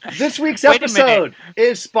This week's episode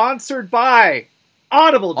is sponsored by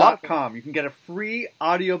Audible.com. You can get a free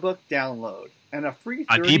audiobook download and a free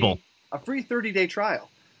 30-day trial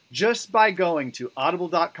just by going to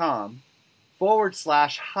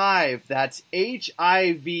Audible.com/Hive. That's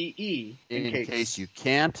Hive. In case you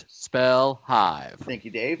can't spell Hive. Thank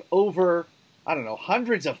you, Dave. Over,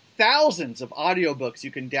 hundreds of thousands of audiobooks you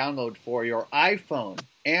can download for your iPhone,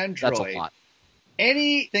 Android. That's a lot.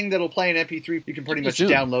 Anything that'll play in MP3, you can pretty much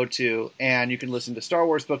download to, and you can listen to Star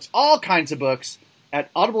Wars books, all kinds of books,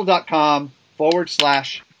 at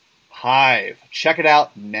Audible.com/Hive. Check it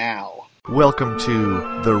out now. Welcome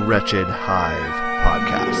to the Wretched Hive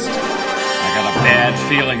podcast. I got a bad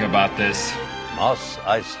feeling about this. Moss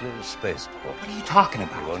Eisley Spaceport. What are you talking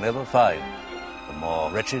about? You will never find a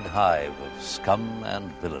more wretched hive of scum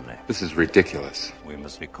and villainy. This is ridiculous. We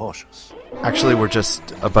must be cautious. Actually, we're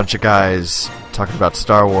just a bunch of guys talking about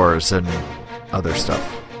Star Wars and other stuff.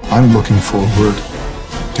 I'm looking forward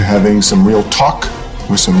to having some real talk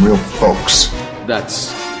with some real folks.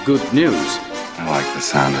 That's good news. I like the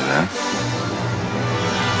sound of that.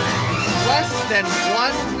 Less than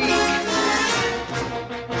 1 week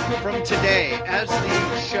from today, as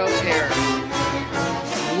the show airs,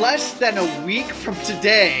 less than a week from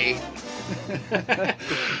today,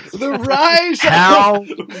 the rise How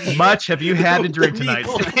much have you had to drink tonight?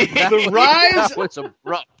 The rise That was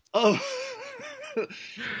abrupt. of...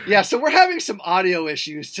 Yeah, so we're having some audio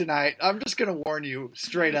issues tonight. I'm just going to warn you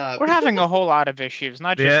straight up. We're having a whole lot of issues,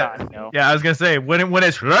 not just audio. Yeah, I was going to say, when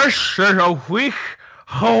it's rush a week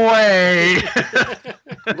away.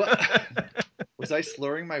 Was I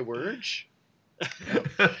slurring my words?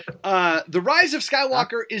 The Rise of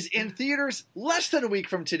Skywalker is in theaters less than a week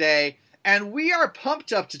from today, and we are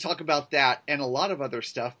pumped up to talk about that and a lot of other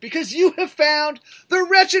stuff because you have found the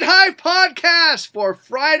Wretched Hive podcast for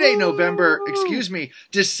Friday,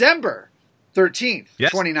 December 13th,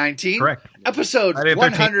 2019. Correct. Episode Friday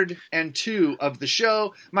 102 of the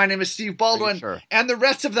show. My name is Steve Baldwin, and the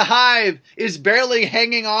rest of the Hive is barely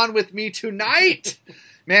hanging on with me tonight.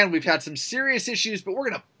 Man, we've had some serious issues, but we're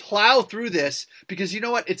going to plow through this because you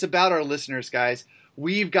know what? It's about our listeners, guys.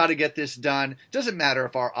 We've got to get this done. Doesn't matter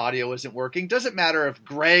if our audio isn't working. Doesn't matter if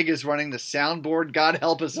Greg is running the soundboard. God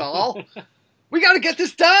help us all. We got to get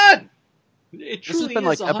this done. It This has truly been is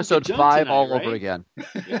like a hunk of episode junk 5 tonight, all right? over again.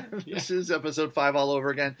 Yeah. This is episode 5 all over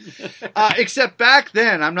again. Except back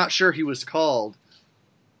then, I'm not sure he was called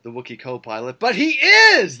the Wookiee co-pilot, but he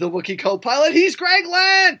is the Wookiee co-pilot. He's Greg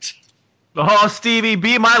Lent. Oh, Stevie,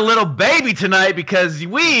 be my little baby tonight because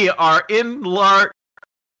we are in large...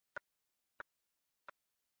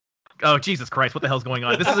 Oh, Jesus Christ, what the hell's going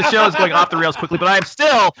on? This is a show that's going off the rails quickly, but I am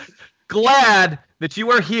still glad that you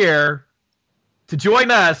are here to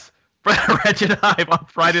join us for the Wretched Hive on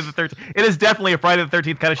Friday the 13th. It is definitely a Friday the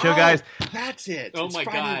 13th kind of show, guys. That's it. Oh It's my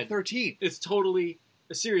Friday God. the 13th. It's totally...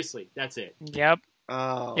 Seriously, that's it. Yep.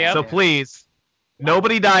 Oh, Yep. So please,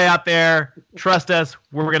 nobody die out there. Trust us.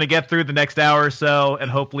 We're going to get through the next hour or so, and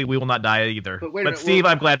hopefully we will not die either. But wait a minute, Steve,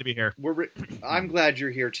 I'm glad to be here. I'm glad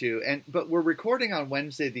you're here too. But we're recording on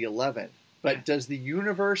Wednesday the 11th. But does the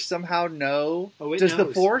universe somehow know? Oh, it does the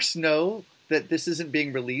knows. Force know that this isn't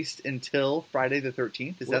being released until Friday the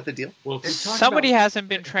 13th? Is that the deal? Well, if we talk Somebody about... hasn't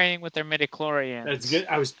been training with their midichlorians. That's good.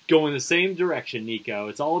 I was going the same direction, Nico.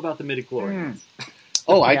 It's all about the midichlorians.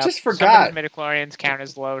 Oh, I Yep. just Some forgot. of the midichlorians count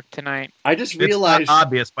as low tonight. I just It's realized. not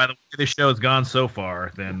obvious by the way the show's gone so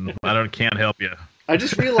far. Then can't help you. I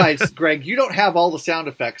just realized, Greg, you don't have all the sound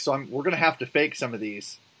effects, so we're going to have to fake some of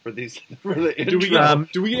these for the intro.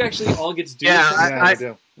 Do we actually all get to do Yeah, this? I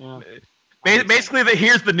do. Yeah. Basically,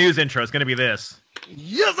 here's the news intro. It's going to be this.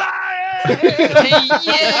 Yes, I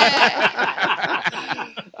Yeah.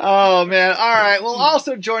 Oh, man. All right. Well,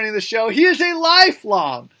 also joining the show, he is a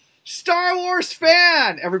lifelong Star Wars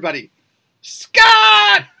fan. Everybody.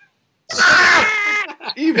 Scott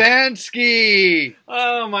Evansky.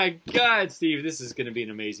 Oh my God, Steve, this is going to be an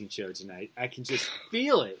amazing show tonight. I can just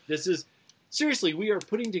feel it. Seriously, we are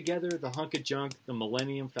putting together the hunk of junk, the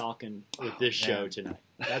Millennium Falcon with this show tonight.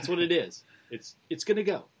 That's what it is. It's going to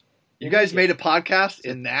go. You guys made a podcast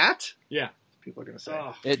in that? Yeah. People are going to say.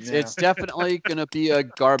 Oh, It's definitely going to be a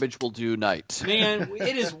garbage will do night. man,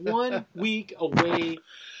 it is 1 week away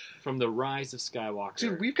from the Rise of Skywalker.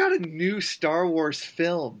 Dude, we've got a new Star Wars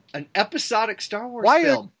film, an episodic Star Wars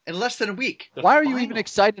film in less than a week. Why are you even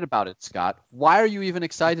excited about it, Scott? Why are you even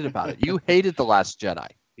excited about it? You hated The Last Jedi.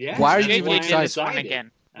 Yeah, Why are you that's even why I'm JJ did this excited? one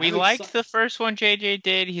again. We I'm liked the first one JJ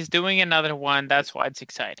did. He's doing another one. That's why it's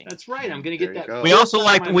exciting. That's right. I'm going to get There you that. go. We also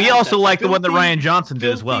liked the one that Filthy, Ryan Johnson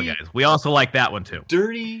did as well, filthy, guys. We also like that one too.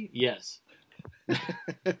 Dirty, yes.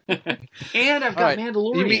 And I've got Alright.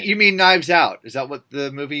 Mandalorian. You mean Knives Out? Is that what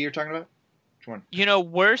the movie you're talking about? Which one? You know,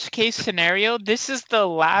 worst case scenario, this is the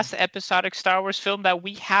last episodic Star Wars film that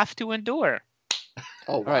we have to endure.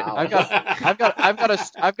 Oh, All right, wow. I've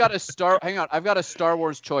got a Star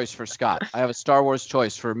Wars choice for Scott. I have a Star Wars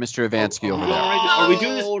choice for Mr. Ivansky over there. Are we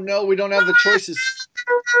doing this? Oh, no, we don't have the choices.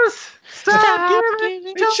 Stop giving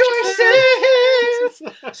me Choices!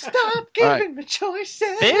 Stop giving Alright. me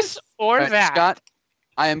choices! this or All right, that. Scott,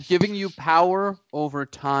 I am giving you power over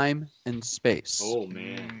time and space. Oh,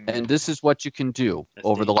 man. And this is what you can do That's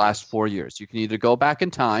over the dangerous. last 4 years. You can either go back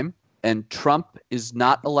in time and Trump is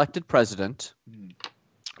not elected president.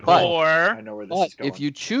 But, I Or know where this but is going. if you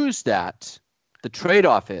choose that, the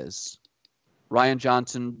trade-off is Rian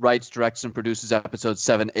Johnson writes, directs, and produces episodes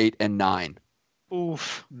 7, 8, and 9.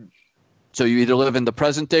 oof. So you either live in the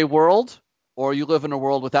present-day world or you live in a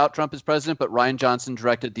world without Trump as president, but Rian Johnson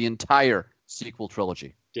directed the entire sequel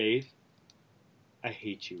trilogy. Dave, I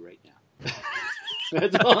hate you right now.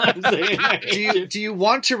 That's all I'm saying. Do you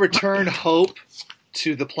want to return hope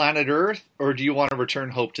to the planet Earth, or do you want to return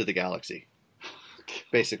hope to the galaxy?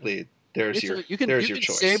 Basically, there's your You can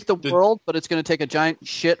choice. save the world, but it's going to take a giant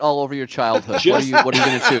shit all over your childhood. What are you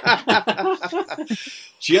going to do?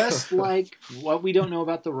 Just like what we don't know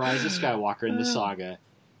about the rise of Skywalker in the saga,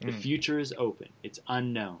 the future is open. It's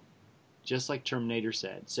unknown. Just like Terminator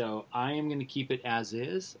said. So I am going to keep it as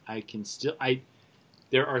is.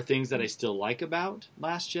 There are things that I still like about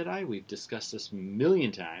Last Jedi. We've discussed this a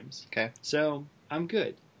million times. Okay. So I'm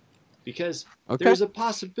good. Because Okay. there's a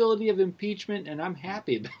possibility of impeachment, and I'm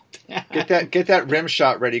happy about that. Get that rim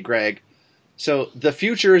shot ready, Greg. So the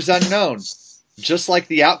future is unknown, just like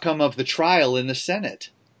the outcome of the trial in the Senate.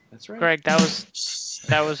 That's right. Greg, that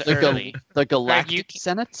was early. The Galactic you-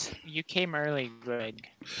 Senate? You came early, Greg.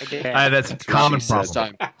 I did. That's a common she said. problem. This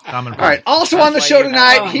time. Common All problem. right. Also That's on the why show you're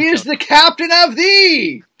not tonight, on. he is the captain of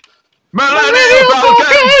the Millennial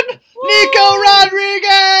Falcon! Nico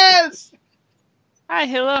Rodriguez. Hi,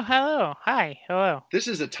 hello. Hi, hello. This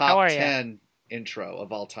is a How top are ya? 10 intro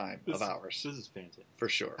of all time of ours, This is fantastic. for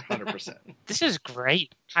sure, 100%. This is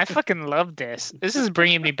great. I fucking love this. This is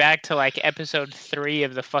bringing me back to like episode 3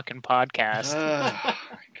 of the fucking podcast. Oh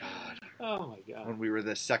my god! Oh my god. When we were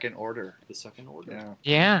the second order. The second order. Yeah.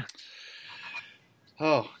 Yeah.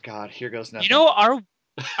 Oh god! Here goes nothing. You know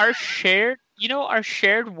our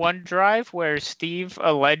shared OneDrive where Steve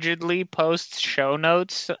allegedly posts show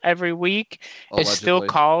notes every week is still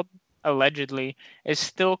called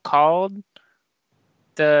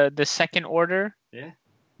the second order. Yeah.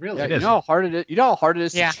 Really? Yeah, It you is. know how hard it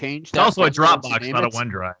is Yeah. to change It's that. also a once you Dropbox, name not a it?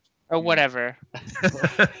 OneDrive. Or whatever.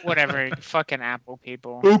 Whatever. Fucking Apple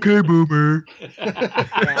people. Okay, boomer.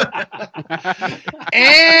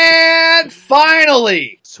 And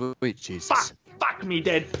finally, Sweet Jesus. Fuck me,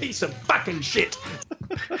 dead piece of fucking shit.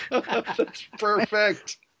 that's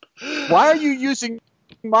perfect. Why are you using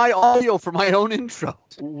my audio for my own intro?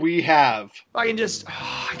 We have. I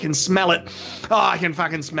can smell it. Oh, I can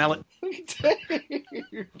fucking smell it.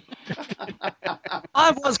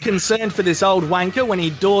 I was concerned for this old wanker when he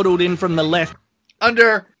dawdled in from the left.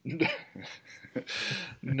 Under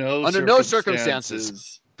no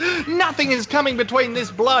circumstances. Nothing is coming between this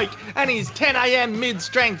bloke and his 10 a.m.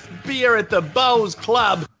 mid-strength beer at the Bowls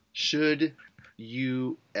Club. Should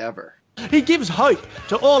you ever? He gives hope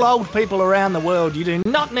to all old people around the world. You do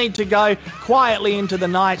not need to go quietly into the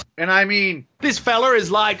night. And I mean, This fella is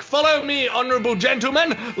like, follow me, honourable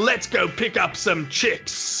gentlemen. Let's go pick up some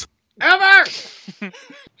chicks. ever!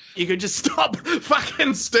 You could just stop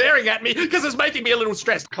fucking staring at me because it's making me a little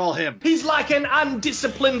stressed. Call him. He's like an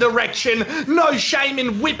undisciplined erection, no shame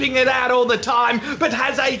in whipping it out all the time, but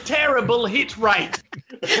has a terrible hit rate.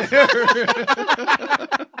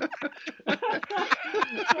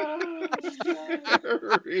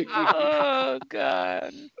 Oh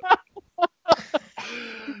god.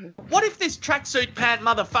 What if this tracksuit pant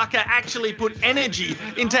motherfucker actually put energy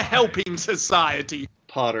into helping society?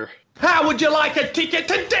 Potter. How would you like a ticket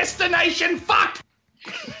to Destination Fuck?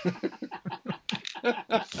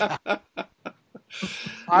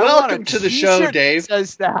 Welcome to the show, Dave.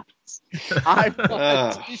 Says that. I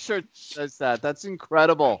want a t-shirt that says that. That's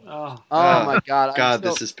incredible. Oh my God. God,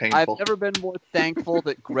 this is painful. I've never been more thankful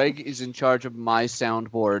that Greg is in charge of my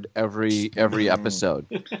soundboard every episode.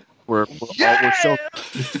 We're so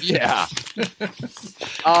yeah.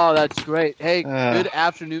 Oh, that's great. Hey, good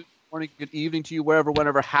afternoon, morning, good evening to you, wherever,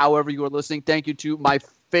 whenever, however you are listening. Thank you to my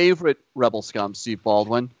favorite Rebel Scum, Steve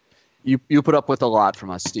Baldwin. You put up with a lot from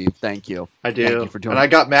us, Steve. Thank you. I do. Thank you for doing and I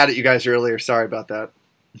got mad at you guys earlier. Sorry about that.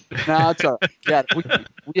 No, it's all right. Yeah,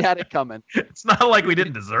 we had it coming. It's not like we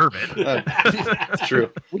didn't deserve it. It's true.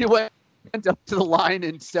 We went up to the line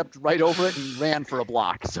and stepped right over it and ran for a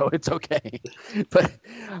block, so it's okay. But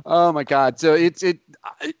oh my God, so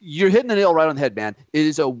you're hitting the nail right on the head, man. It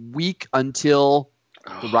is a week until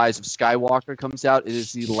The Rise of Skywalker comes out. It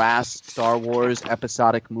is the last Star Wars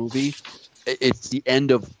episodic movie. It's the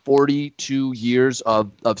end of 42 years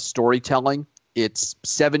of storytelling. It's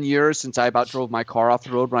 7 years since I about drove my car off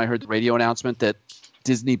the road when I heard the radio announcement that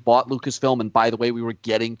Disney bought Lucasfilm, and by the way, we were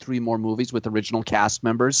getting 3 more movies with original cast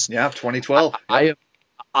members. Yeah, 2012. I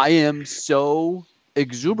am so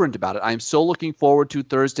exuberant about it. I'm so looking forward to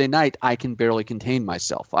Thursday night. I can barely contain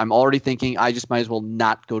myself. I'm already thinking I just might as well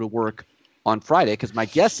not go to work on Friday, because my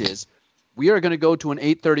guess is we are going to go to an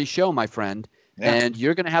 8:30 show, my friend. Yeah. And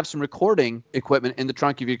you're going to have some recording equipment in the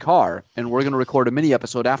trunk of your car, and we're going to record a mini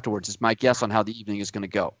episode afterwards. Is my guess on how the evening is going to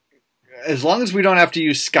go. As long as we don't have to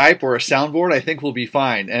use Skype or a soundboard, I think we'll be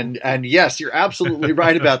fine. And yes, you're absolutely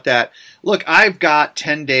right about that. Look, I've got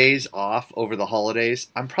 10 days off over the holidays.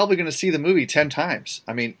 I'm probably going to see the movie 10 times.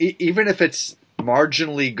 I mean, even if it's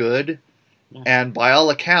marginally good, and by all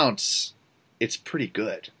accounts, it's pretty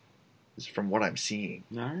good, from what I'm seeing.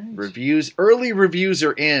 All right. Early reviews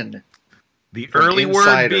are in. The early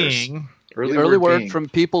word being... The early word from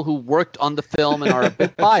people who worked on the film and are a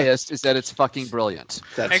bit biased is that it's fucking brilliant.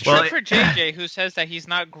 Except for JJ, who says that he's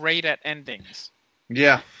not great at endings.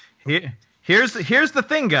 Yeah. Here's the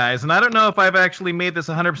thing, guys, and I don't know if I've actually made this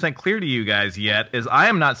 100% clear to you guys yet, is I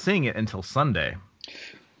am not seeing it until Sunday.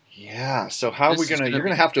 Yeah, so how are we going to... You're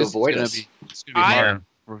going to have to avoid us. It's going to be hard.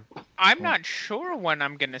 I'm not sure when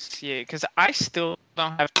I'm going to see it, because I still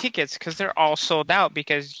don't have tickets, because they're all sold out,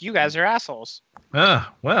 because you guys are assholes.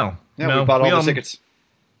 Well. Yeah, we bought all the tickets.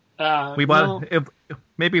 We bought...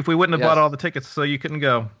 Maybe if we wouldn't have bought all the tickets, so you couldn't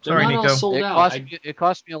go. Sorry, Nico. It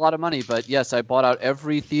cost me a lot of money, but yes, I bought out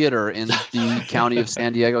every theater in the county of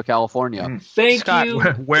San Diego, California. Thank Scott, you.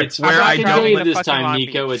 Where I don't Dave this time,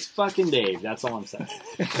 Nico. It's fucking Dave. That's all I'm saying.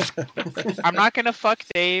 I'm not gonna fuck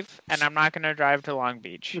Dave, and I'm not gonna drive to Long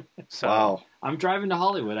Beach. So. Wow. I'm driving to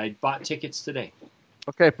Hollywood. I bought tickets today.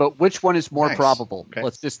 Okay, but which one is more Nice. probable? Okay.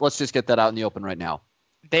 Let's just get that out in the open right now.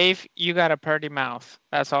 Dave, you got a pretty mouth.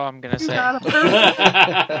 That's all I'm gonna say.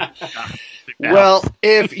 Well,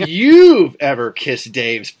 if you've ever kissed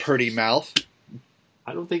Dave's pretty mouth,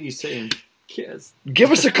 I don't think he's saying kiss.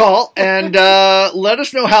 Give us a call and let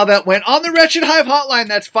us know how that went on the Wretched Hive hotline.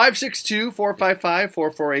 That's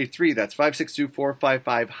 562-455-4483. That's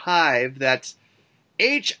 562-455-HIVE. That's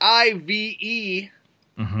HIVE.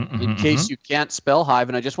 In case you can't spell Hive,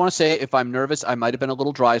 and I just want to say, if I'm nervous, I might have been a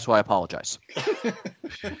little dry, so I apologize.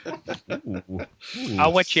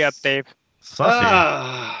 I'll wet you up, Dave.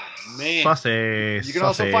 Saucy. Man. Saucy. You can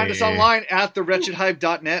also find us online at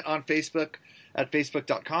thewretchedhive.net, on Facebook at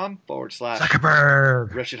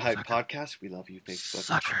facebook.com/Wretched Hive Podcast. We love you,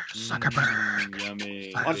 Facebook. Zuckerberg.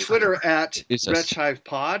 Yummy. On Twitter at Jesus. Wretched Hive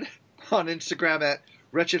Pod. On Instagram at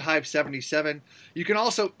Wretched Hive 77. You can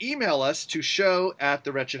also email us to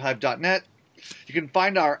show@thewretchedhive.net. You can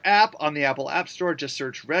find our app on the Apple App Store. Just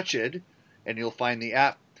search Wretched, and you'll find the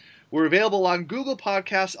app. We're available on Google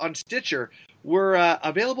Podcasts, on Stitcher. We're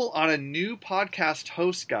available on a new podcast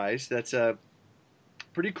host, guys. That's a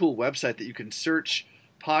pretty cool website that you can search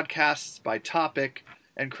podcasts by topic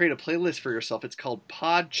and create a playlist for yourself. It's called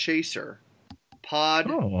Podchaser.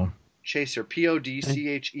 Chaser,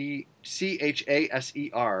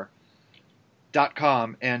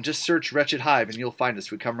 PodChaser.com, and just search Wretched Hive, and you'll find us.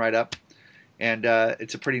 We come right up, and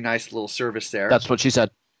it's a pretty nice little service there. That's what she said.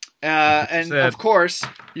 And of course,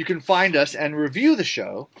 you can find us and review the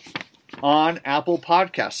show on Apple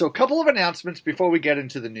Podcasts. So a couple of announcements before we get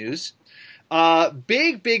into the news.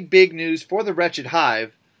 Big news for the Wretched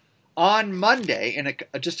Hive. On Monday, in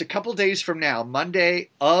just a couple days from now, Monday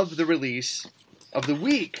of the release of the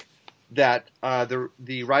week that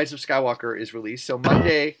the Rise of Skywalker is released, so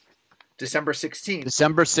Monday, December 16th.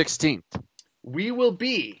 December 16th. We will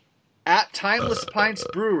be at Timeless Pints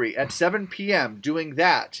Brewery at 7 p.m. doing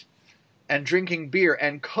that and drinking beer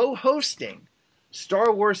and co-hosting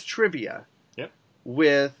Star Wars Trivia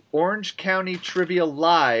with Orange County Trivia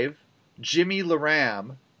Live, Jimmy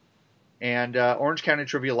Laram, and Orange County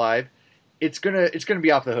Trivia Live. It's gonna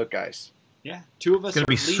be off the hook, guys. Yeah, two of us are at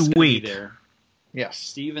least gonna be there. Yes.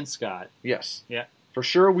 Steve and Scott. Yes. Yeah. For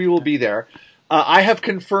sure we will be there. I have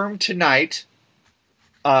confirmed tonight,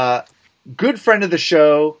 good friend of the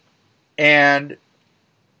show and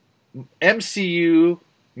MCU,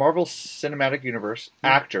 Marvel Cinematic Universe,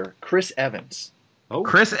 actor, Chris Evans. Oh.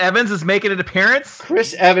 Chris Evans is making an appearance?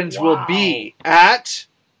 Chris Evans will be at...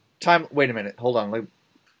 Wait a minute. Hold on.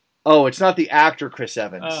 Oh, it's not the actor Chris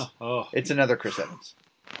Evans. Oh. It's another Chris Evans.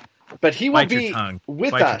 But he will be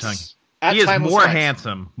with us. He is more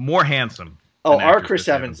handsome. More handsome. Oh, our Chris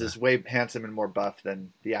Evans is way handsome and more buff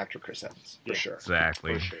than the actor Chris Evans, for sure.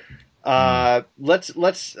 Exactly. For sure.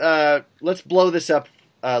 Let's blow this up,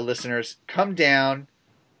 listeners. Come down.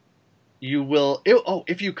 You will.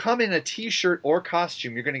 If you come in a T-shirt or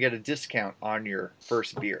costume, you're going to get a discount on your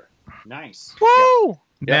first beer. Nice. Woo!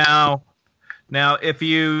 Yep. Now, if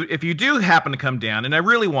you do happen to come down, and I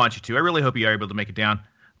really want you to, I really hope you are able to make it down.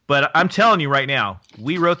 But I'm telling you right now,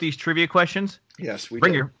 we wrote these trivia questions. Yes, we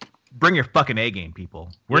bring did. Bring your fucking A game,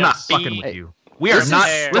 people. We're not fucking with you. We This are not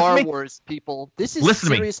is Star Wars, people. This is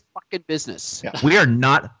serious fucking business. Yeah. We are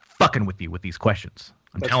not fucking with you with these questions.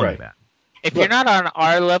 I'm telling you that. If you're not on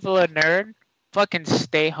our level of nerd, fucking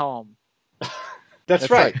stay home. That's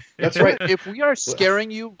right. That's right. If we are scaring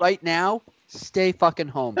you right now, stay fucking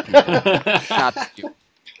home, people. Not you.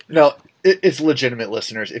 No, it's legitimate,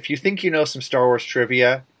 listeners. If you think you know some Star Wars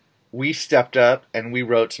trivia, we stepped up and we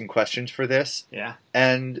wrote some questions for this. Yeah.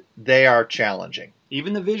 And they are challenging.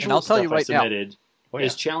 Even the visual stuff I submitted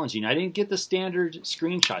is challenging. I didn't get the standard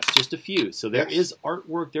screenshots, just a few. So there is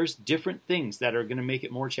artwork. There's different things that are going to make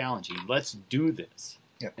it more challenging. Let's do this.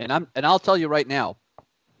 Yeah. And I'll tell you right now,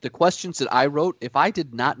 the questions that I wrote, if I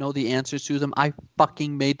did not know the answers to them, I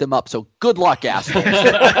fucking made them up. So good luck, assholes.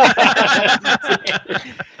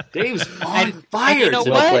 Dave's on fire. You know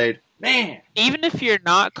well what? played. Man. Even if you're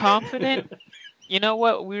not confident, you know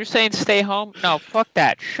what? We were saying stay home. No, fuck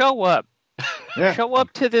that. Show up. Yeah. Show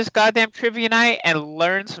up to this goddamn trivia night and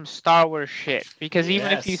learn some Star Wars shit. Because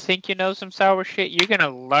even if you think you know some Star Wars shit, you're going to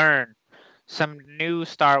learn some new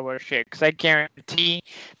Star Wars shit. Because I guarantee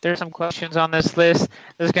there's some questions on this list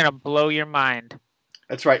that's going to blow your mind.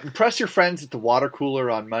 That's right. Impress your friends at the water cooler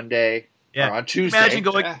on Monday or on Tuesday. Imagine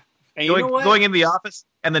going in the office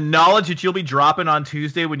and the knowledge that you'll be dropping on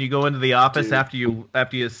Tuesday when you go into the office after you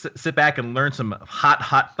sit back and learn some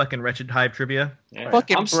hot fucking Wretched Hive trivia. Yeah.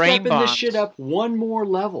 Fucking I'm brain stepping bombs. this shit up one more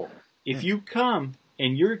level. If you come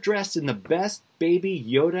and you're dressed in the best Baby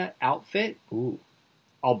Yoda outfit,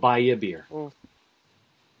 I'll buy you a beer.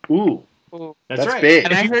 Ooh. That's right. big.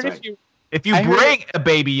 And I heard if you bring a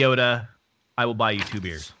Baby Yoda, I will buy you 2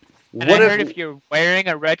 beers. And I heard if you're wearing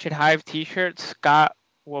a Wretched Hive t-shirt, Scott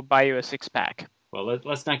will buy you a 6-pack. Well,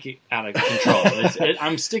 let's not get out of control.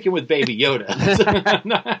 I'm sticking with Baby Yoda.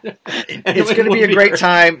 It's going to be a great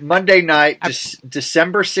time. Monday night,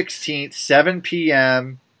 December 16th, 7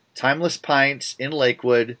 p.m., Timeless Pints in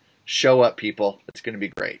Lakewood. Show up, people. It's going to be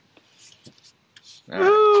great.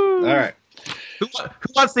 All right. Who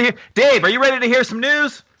wants to hear? Dave, are you ready to hear some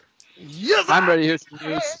news? Yes, I'm ready to hear some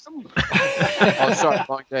news. Oh, sorry,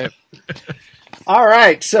 wrong Dave. All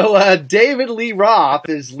right, so David Lee Roth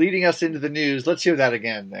is leading us into the news. Let's hear that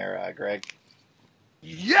again there, Greg.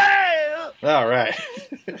 Yeah! All right.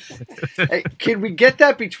 Hey, can we get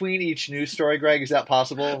that between each news story, Greg? Is that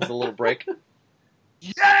possible with a little break?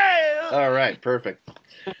 Yeah! All right, perfect.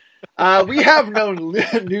 We have no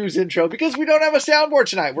news intro because we don't have a soundboard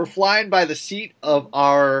tonight. We're flying by the seat of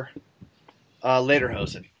our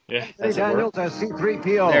Lederhosen. Yeah. Hey, Daniels as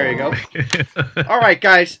C-3PO. There you go. All right,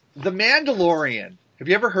 guys. The Mandalorian. Have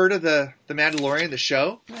you ever heard of the Mandalorian, the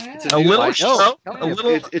show? It's a little show.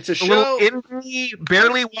 It's a show. A little indie,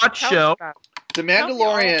 barely watched show. The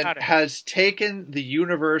Mandalorian has taken the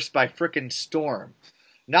universe by frickin' storm.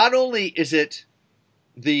 Not only is it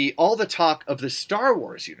all the talk of the Star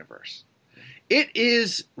Wars universe, it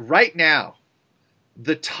is right now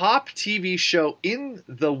the top TV show in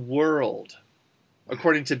the world,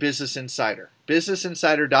 according to Business Insider.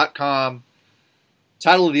 BusinessInsider.com.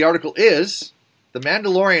 Title of the article is The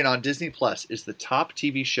Mandalorian on Disney Plus is the top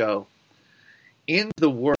TV show in the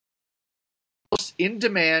world. Most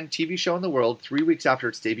in-demand TV show in the world 3 weeks after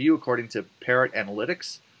its debut, according to Parrot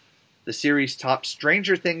Analytics. The series topped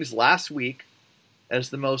Stranger Things last week as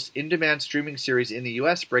the most in-demand streaming series in the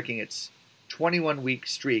U.S., breaking its 21-week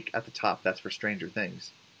streak at the top. That's for Stranger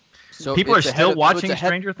Things. So people are still watching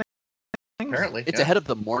Stranger Things? Apparently. It's ahead of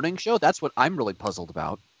the morning show? That's what I'm really puzzled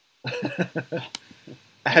about.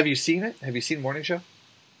 Have you seen it? Have you seen Morning Show?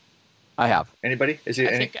 I have. Anybody? I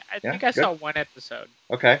think I saw one episode.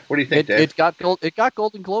 Okay. What do you think, Dave? It got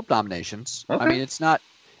Golden Globe nominations. Okay. I mean, it's not...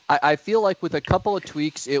 I feel like with a couple of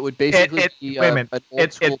tweaks, it would basically be an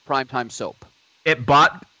old-school primetime soap. It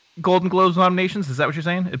bought Golden Globes nominations? Is that what you're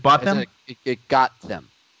saying? It bought them? It got them.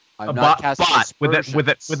 I'm not casting aspersions.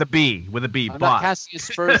 with a B. I'm not casting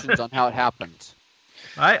aspersions on how it happened.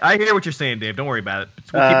 I hear what you're saying, Dave. Don't worry about it.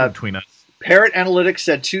 We'll keep it between us. Parrot Analytics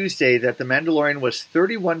said Tuesday that The Mandalorian was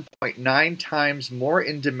 31.9 times more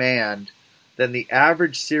in demand than the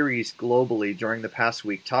average series globally during the past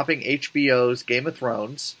week, topping HBO's Game of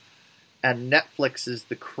Thrones and Netflix's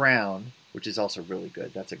The Crown, which is also really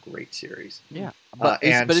good. That's a great series. Yeah, but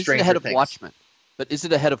is it ahead of Watchmen? But is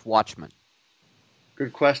it ahead of Watchmen?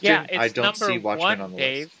 Good question. Yeah, it's I don't see Watchmen one, on the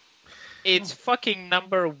Dave. list. It's fucking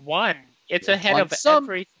number one. It's ahead of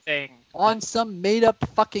everything. On some made-up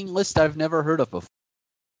fucking list I've never heard of before.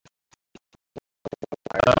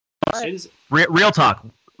 Real talk.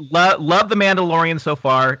 Love The Mandalorian so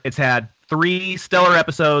far. It's had 3 stellar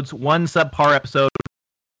episodes, 1 subpar episode,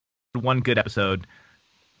 1 good episode.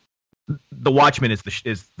 The Watchmen is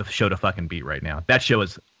the show to fucking beat right now. That show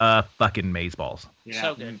is fucking mazeballs. Yeah.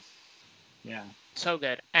 So good. Yeah. So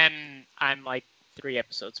good. And I'm like 3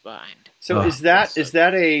 episodes behind. So is that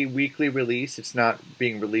a weekly release? It's not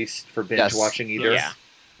being released for binge watching either? Yeah.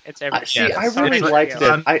 It's every I really like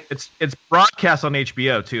that. It's broadcast on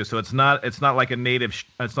HBO too, so it's not like a native.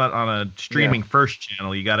 It's not on a streaming first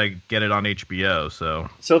channel. You got to get it on HBO.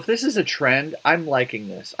 So if this is a trend, I'm liking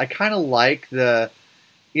this. I kind of like the,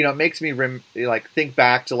 it makes me think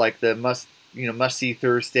back to like the must see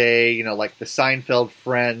Thursday. Like the Seinfeld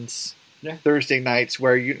Friends Thursday nights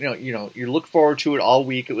where you look forward to it all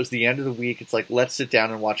week. It was the end of the week. It's like let's sit down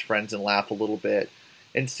and watch Friends and laugh a little bit.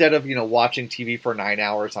 Instead of, watching TV for 9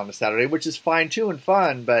 hours on a Saturday, which is fine too and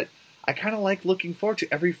fun, but I kind of like looking forward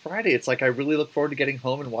to every Friday. It's like I really look forward to getting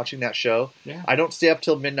home and watching that show. Yeah. I don't stay up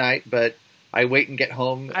till midnight, but I wait and get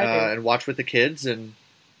home and watch with the kids, and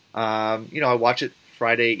I watch it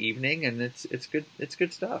Friday evening, and it's good. It's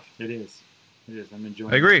good stuff. It is. I'm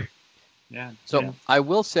enjoying. I agree. It. Yeah. So I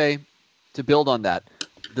will say, to build on that,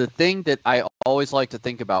 the thing that I always like to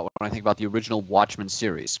think about when I think about the original Watchmen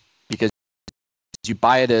series, because you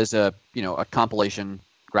buy it as a compilation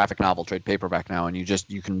graphic novel, trade paperback now, and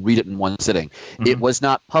you can read it in one sitting. Mm-hmm. It was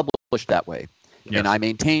not published that way. Yes. And I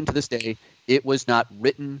maintain to this day it was not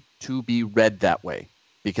written to be read that way,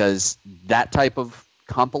 because that type of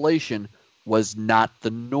compilation was not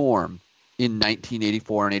the norm in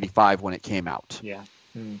 1984 and 85 when it came out. Yeah.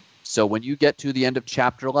 Mm. So when you get to the end of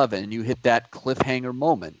chapter 11 and you hit that cliffhanger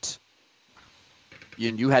moment,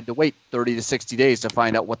 you had to wait 30 to 60 days to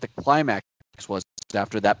find out what the climax was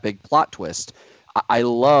after that big plot twist. I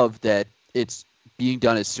love that it's being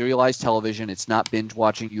done as serialized television. It's not binge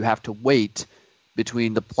watching. You have to wait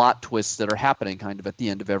between the plot twists that are happening kind of at the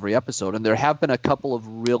end of every episode. And there have been a couple of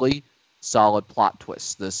really solid plot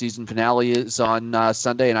twists. The season finale is on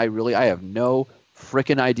Sunday, and I have no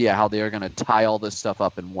freaking idea how they are going to tie all this stuff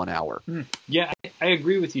up in 1 hour. Yeah, I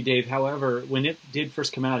agree with you, Dave. However, when it did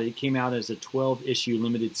first come out, it came out as a 12-issue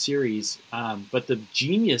limited series. But the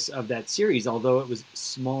genius of that series, although it was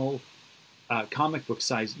small comic book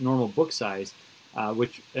size, normal book size,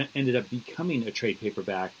 which ended up becoming a trade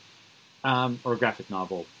paperback or a graphic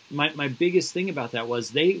novel, my biggest thing about that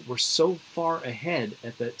was they were so far ahead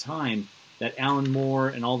at that time that Alan Moore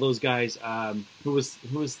and all those guys, who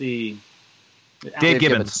was the... Dave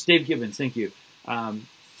Gibbons. Dave Gibbons, thank you.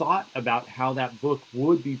 Thought about how that book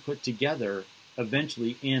would be put together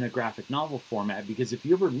eventually in a graphic novel format, because if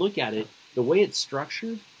you ever look at it, the way it's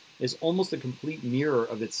structured is almost a complete mirror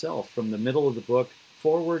of itself from the middle of the book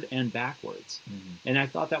forward and backwards. Mm-hmm. And I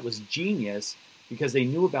thought that was genius because they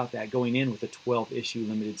knew about that going in with a 12-issue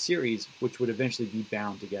limited series, which would eventually be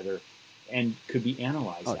bound together and could be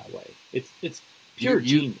analyzed that way. It's pure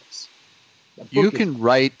genius. You can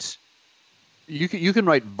write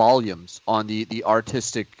volumes on the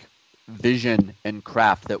artistic vision and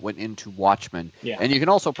craft that went into Watchmen. Yeah. And you can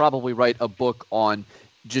also probably write a book on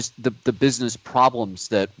just the business problems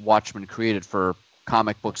that Watchmen created for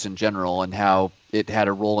comic books in general, and how it had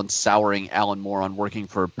a role in souring Alan Moore on working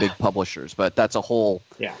for big publishers. But that's a whole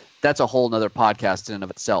nother podcast in and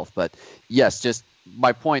of itself. But yes, just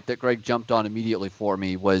my point that Greg jumped on immediately for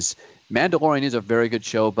me was Mandalorian is a very good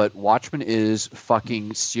show, but Watchmen is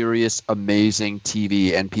fucking serious, amazing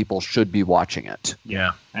TV, and people should be watching it.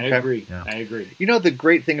 Yeah, I agree. Yeah. I agree. The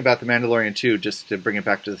great thing about The Mandalorian, too, just to bring it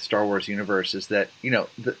back to the Star Wars universe, is that,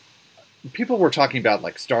 the people were talking about,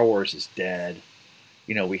 like, Star Wars is dead.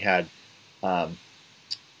 We had The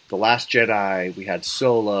Last Jedi, we had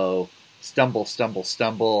Solo, stumble.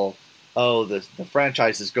 Oh, the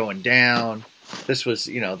franchise is going down. This was,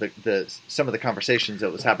 the some of the conversations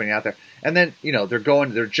that was happening out there. And then, they're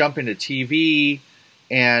jumping to TV.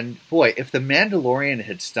 And boy, if The Mandalorian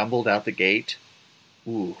had stumbled out the gate,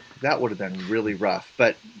 that would have been really rough.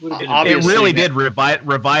 But it really did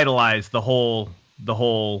revitalize the whole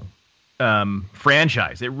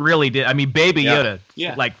franchise. It really did. I mean, Baby Yoda,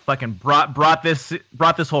 like fucking brought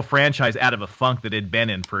this whole franchise out of a funk that it had been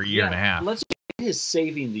in for a year and a half. Let's is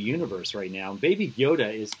saving the universe right now. Baby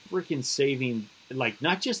Yoda is freaking saving, like,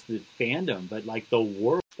 not just the fandom, but like the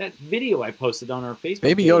world. That video I posted on our Facebook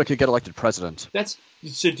Baby page, Yoda could get elected president.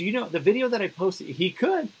 So do you know the video that I posted? He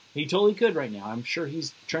totally could right now. I'm sure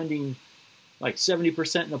he's trending like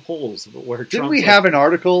 70% in the polls. Where Didn't we have an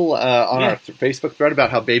article on our Facebook thread about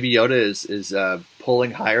how Baby Yoda is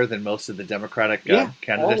polling higher than most of the Democratic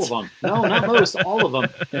candidates? All of them. No, not most. All of them.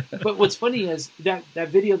 But what's funny is that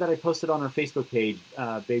video that I posted on our Facebook page,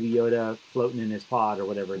 Baby Yoda floating in his pod or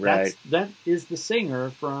whatever. Right. That is the singer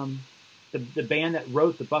from the band that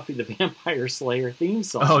wrote the Buffy the Vampire Slayer theme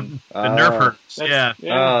song. Oh, the Nerfers. Yeah.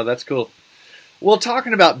 Oh, that's cool. Well,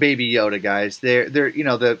 talking about Baby Yoda, guys, we're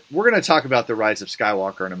going to talk about the Rise of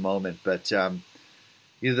Skywalker in a moment, but the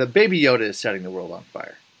Baby Yoda is setting the world on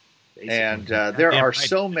fire, and there are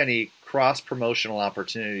so many cross-promotional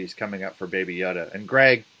opportunities coming up for Baby Yoda. And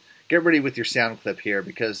Greg, get ready with your sound clip here,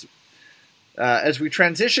 because as we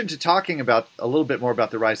transition to talking about a little bit more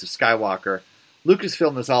about the Rise of Skywalker,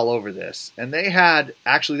 Lucasfilm is all over this, and they had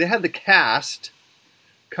the cast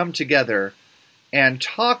come together and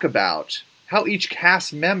talk about how each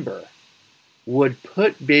cast member would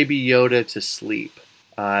put Baby Yoda to sleep.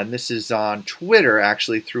 And this is on Twitter,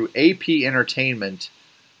 actually, through AP Entertainment.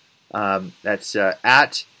 That's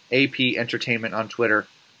at AP Entertainment on Twitter.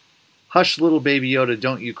 Hush, little Baby Yoda,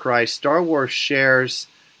 don't you cry. Star Wars shares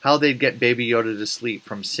how they'd get Baby Yoda to sleep,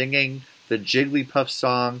 from singing the Jigglypuff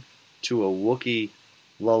song to a Wookiee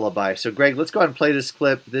lullaby. So, Greg, let's go ahead and play this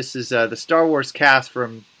clip. This is the Star Wars cast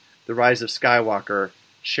from The Rise of Skywalker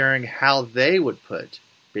sharing how they would put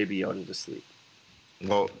Baby Yoda to sleep.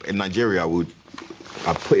 Well, in Nigeria,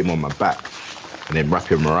 I'd put him on my back and then wrap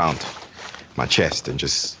him around my chest and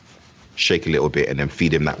just shake a little bit and then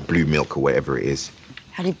feed him that blue milk or whatever it is.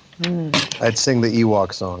 How do you... I'd sing the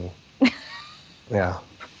Ewok song. Yeah.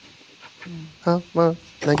 I'm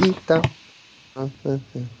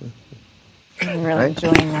really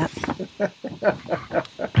enjoying that.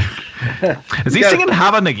 Is he singing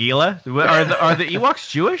Hava Nagila? Are the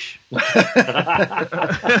Ewoks Jewish?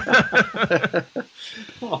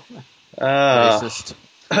 Racist.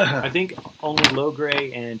 I think only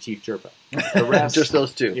Logray and Chief Chirpa. The rest, just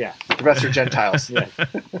those two. Yeah, the rest are Gentiles. Yeah.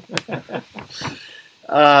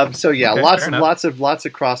 Lots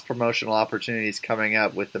of cross promotional opportunities coming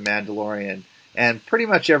up with The Mandalorian and pretty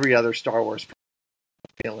much every other Star Wars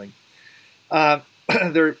feeling.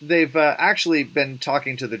 They've actually been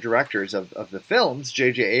talking to the directors of the films,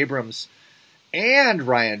 J.J. Abrams and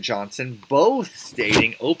Rian Johnson, both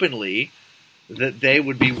stating openly that they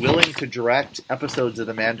would be willing to direct episodes of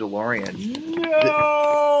The Mandalorian.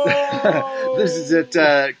 No! This is at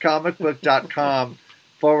comicbook.com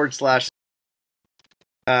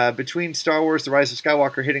 / between Star Wars The Rise of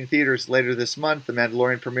Skywalker hitting theaters later this month, The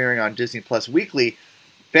Mandalorian premiering on Disney Plus Weekly,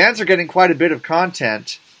 fans are getting quite a bit of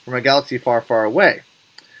content from a galaxy far, far away.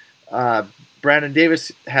 Brandon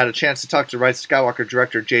Davis had a chance to talk to Rise of Skywalker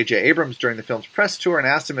director J.J. Abrams during the film's press tour and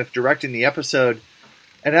asked him if directing an episode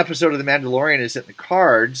of The Mandalorian is in the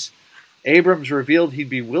cards. Abrams revealed he'd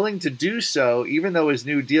be willing to do so, even though his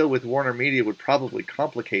new deal with Warner Media would probably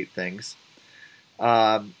complicate things.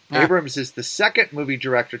 Abrams is the second movie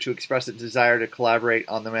director to express a desire to collaborate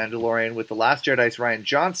on The Mandalorian, with The Last Jedi's Rian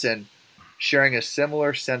Johnson sharing a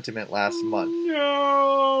similar sentiment last month. No.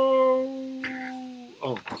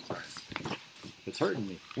 Oh, sorry. It's hurting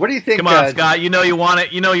me. What do you think? Come on, Scott. You know you want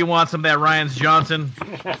it. You know you want some of that Rian Johnson.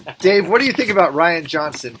 Dave, what do you think about Rian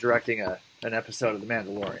Johnson directing an episode of The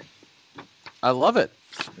Mandalorian? I love it.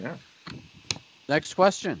 Yeah. Next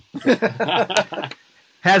question.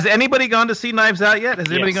 Has anybody gone to see Knives Out yet? Has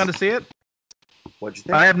anybody gone to see it? What'd you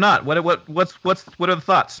think? I have not. What are the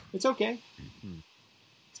thoughts? It's okay.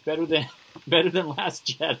 It's better than Last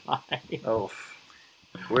Jedi. Oh,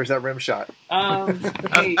 where's that rim shot?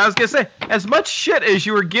 Hey. I was gonna say, as much shit as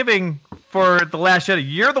you were giving for The Last Jedi,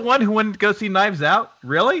 you're the one who went to go see Knives Out.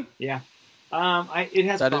 Really? Yeah. It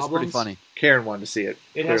has that problems. Is pretty funny. Karen wanted to see it.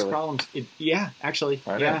 It has problems. Actually.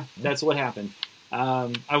 Yeah, that's what happened.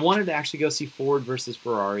 I wanted to actually go see Ford versus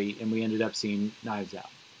Ferrari, and we ended up seeing Knives Out.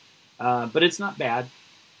 But it's not bad.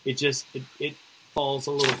 It just it falls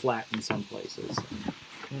a little flat in some places.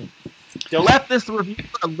 Left this review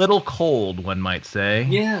a little cold, one might say.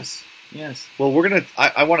 Yes. Well,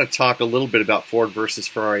 I want to talk a little bit about Ford versus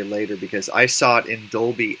Ferrari later, because I saw it in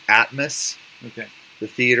Dolby Atmos. Okay. The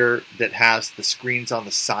theater that has the screens on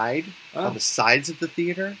the sides of the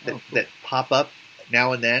theater that pop up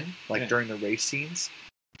now and then, during the race scenes.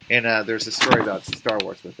 And there's a story about Star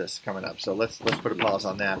Wars with this coming up, so let's put a pause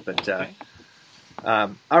on that. But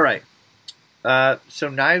all right, so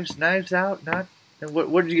Knives Out, not And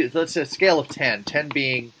what did you get? Let's say a scale of 10. 10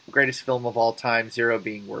 being greatest film of all time, 0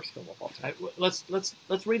 being worst film of all time.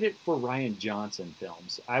 Let's rate it for Rian Johnson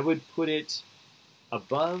films. I would put it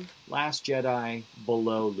above Last Jedi,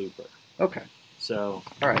 below Looper. Okay. So,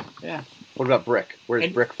 all right. Yeah. What about Brick? Where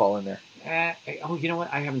does Brick fall in there? You know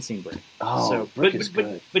what? I haven't seen Brick. Oh, so, Brick is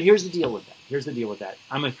good. But here's the deal with that.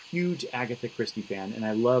 I'm a huge Agatha Christie fan, and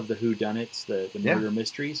I love the whodunits, the murder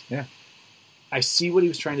mysteries. Yeah. I see what he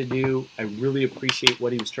was trying to do. I really appreciate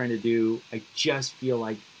what he was trying to do. I just feel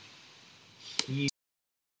like he's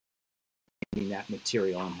getting that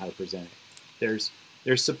material on how to present it.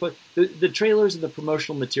 The trailers and the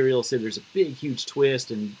promotional material say there's a big, huge twist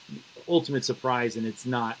and ultimate surprise, and it's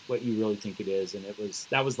not what you really think it is. And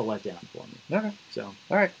that was the letdown for me. Okay. So,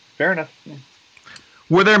 all right, fair enough. Yeah.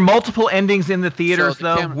 Were there multiple endings in the theaters,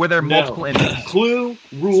 though? Were there multiple endings? Clue,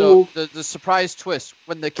 rule. So the surprise twist,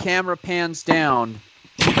 when the camera pans down,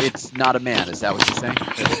 it's not a man. Is that what you're saying?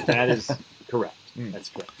 That is correct. That's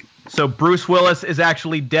correct. So Bruce Willis is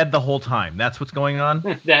actually dead the whole time. That's what's going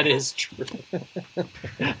on? That is true.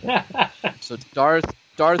 So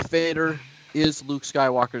Darth Vader is Luke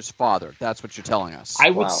Skywalker's father. That's what you're telling us. I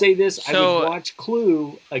would say this. I would watch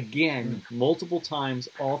Clue again multiple times,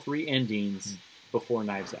 all 3 endings, before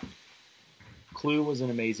Knives Out. Clue was an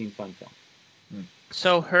amazing, fun film.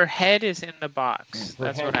 So her head is in the box.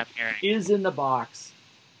 That's what I'm hearing. Is in the box.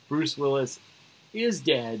 Bruce Willis is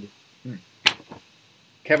dead.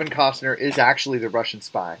 Kevin Costner is actually the Russian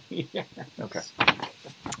spy. Yes. Okay.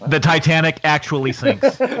 The Titanic actually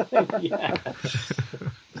sinks. Yeah.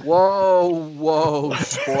 Whoa,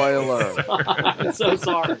 spoiler. I'm so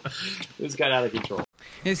sorry. This got out of control.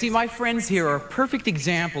 You see, my friends here are a perfect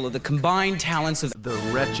example of the combined talents of the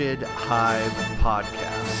Wretched Hive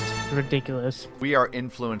podcast. Ridiculous. We are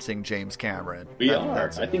influencing James Cameron. We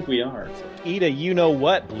are. I think we are. Eat a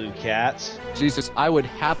you-know-what, Blue Cats. Jesus, I would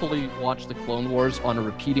happily watch the Clone Wars on a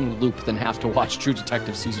repeating loop than have to watch True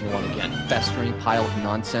Detective Season 1 again. Festering pile of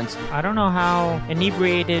nonsense. I don't know how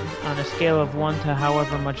inebriated on a scale of 1 to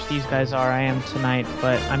however much these guys are I am tonight,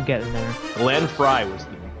 but I'm getting there. Glenn Fry was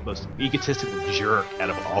the most egotistical jerk out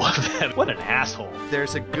of all of them. What an asshole.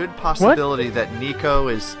 There's a good possibility that Nico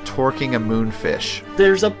is torquing a moonfish.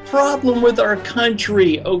 There's a problem with our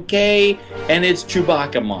country, okay? And it's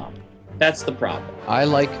Chewbacca Mom. That's the problem. I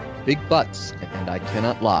like big butts, and I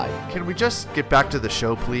cannot lie. Can we just get back to the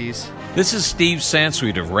show, please? This is Steve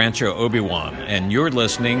Sansweet of Rancho Obi-Wan, and you're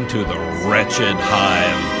listening to the Wretched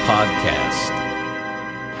Hive podcast.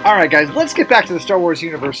 All right, guys, let's get back to the Star Wars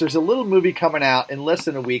universe. There's a little movie coming out in less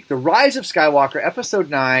than a week. The Rise of Skywalker, Episode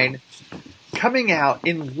 9, coming out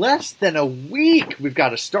in less than a week. We've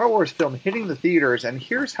got a Star Wars film hitting the theaters, and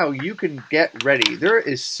here's how you can get ready. There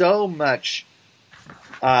is so much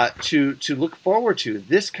to look forward to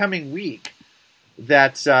this coming week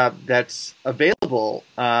that's available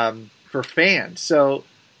for fans. So,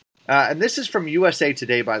 and this is from USA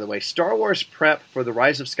Today, by the way. Star Wars prep for the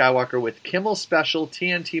Rise of Skywalker with Kimmel Special,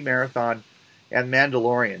 TNT Marathon, and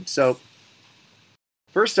Mandalorian. So,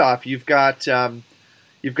 first off, you've got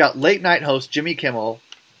late night host Jimmy Kimmel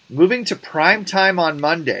moving to prime time on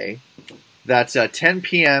Monday. That's 10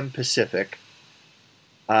 p.m. Pacific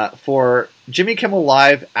for Jimmy Kimmel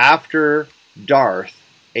Live After Darth,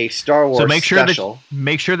 a Star Wars special.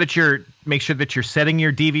 Make sure that you're setting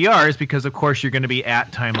your DVRs, because of course you're going to be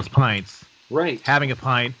at Timeless Pints, right? Having a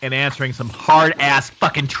pint and answering some hard ass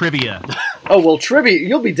fucking trivia. Oh well, trivia.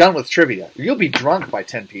 You'll be done with trivia. You'll be drunk by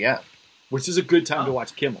 10 p.m., which is a good time to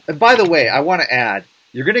watch Kimmel. And by the way, I want to add,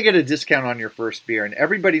 you're going to get a discount on your first beer, and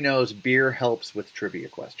everybody knows beer helps with trivia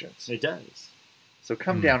questions. It does. So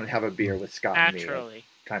come down and have a beer with Scott Naturally. and me.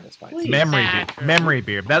 Timeless Pints. Memory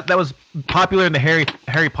beer. That was popular in the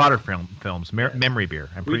Harry Potter films. Memory beer.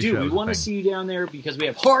 I'm pretty sure. We want to see you down there because we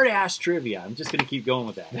have hard ass trivia. I'm just going to keep going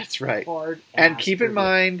with that. That's right. Hard. And keep in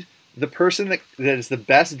mind, the person that is the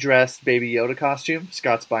best dressed Baby Yoda costume,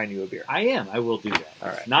 Scott's buying you a beer. I am. I will do that. All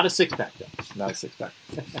right. Not a 6-pack though. Not a 6-pack.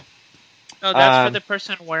 No, that's for the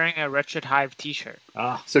person wearing a Wretched Hive t-shirt.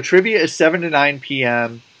 So trivia is 7 to 9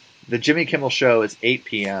 p.m. The Jimmy Kimmel Show is 8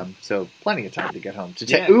 p.m., so plenty of time to get home.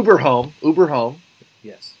 Uber home,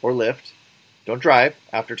 yes, or Lyft. Don't drive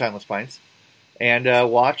after Timeless Pints, and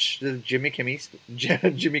watch the Jimmy Kimmel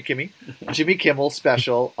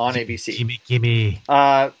special on ABC. Jimmy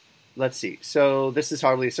Kimmel. Let's see. So this is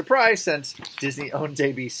hardly a surprise since Disney owns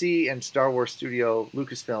ABC and Star Wars Studio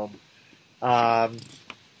Lucasfilm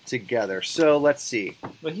together. So let's see.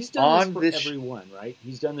 But he's done this for every one, right?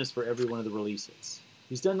 He's done this for every one of the releases.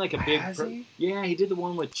 He's done like a big. Yeah, he did the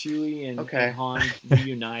one with Chewie and Han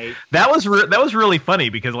reunite. That was really funny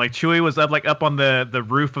because like Chewie was up on the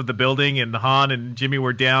roof of the building, and Han and Jimmy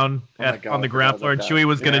were down on the ground floor, and Chewie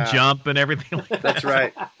was going to jump and everything like that. That's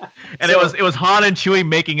right. And it was Han and Chewie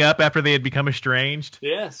making up after they had become estranged.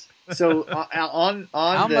 Yes. So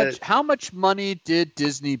how much money did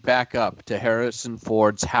Disney back up to Harrison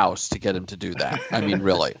Ford's house to get him to do that? I mean,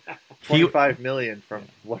 really. $25 million from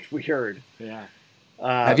what we heard. Yeah.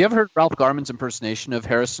 Have you ever heard Ralph Garman's impersonation of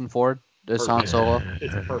Harrison Ford as Han Solo?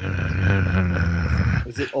 It's perfect.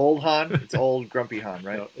 Is it old Han? It's old grumpy Han,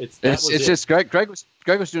 right? No, it's just Greg was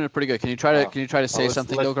doing it pretty good. Can you try to say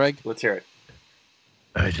something though, Greg? Let's hear it.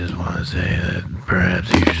 I just want to say that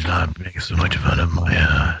perhaps you should not make so much fun of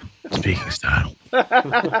my speaking style.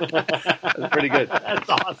 That's pretty good. That's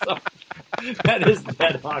awesome. That is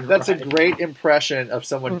dead on. That's a great impression of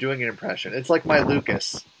someone doing an impression. It's like my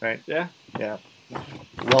Lucas, right? Yeah. Yeah.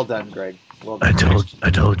 Well done, Greg. Well done. I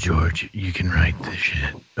told George you can write this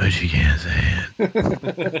shit, but you can't say it.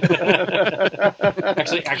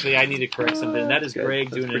 actually, I need to correct something. That is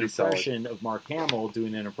Greg doing an impression of Mark Hamill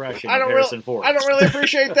doing an impression of Harrison Ford. I don't really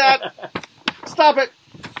appreciate that. Stop it.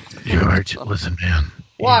 George, listen, man.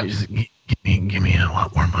 What? Just give me a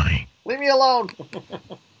lot more money. Leave me alone.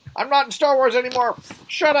 I'm not in Star Wars anymore.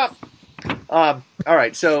 Shut up. All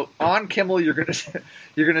right. So on Kimmel, you're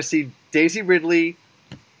gonna see Daisy Ridley,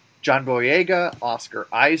 John Boyega, Oscar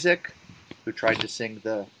Isaac, who tried to sing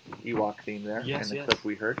the Ewok theme there in the clip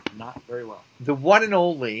we heard. Not very well. The one and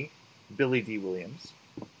only Billy D. Williams.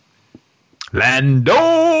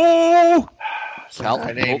 Lando. Some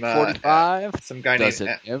guy named 45. Some guy does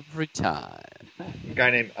named it every time. A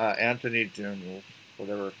guy named Anthony Daniel,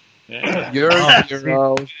 whatever. Your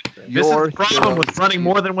hero. This is the problem with running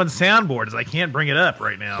more than one soundboard is I can't bring it up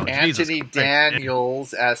right now. Anthony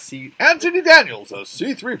Daniels as C3PO.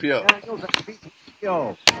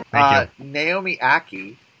 Naomi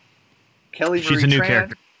Aki, Kelly She's Marie a new Tran,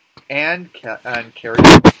 character. and Carrie.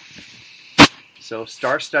 So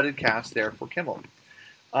star-studded cast there for Kimmel.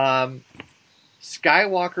 Skywalker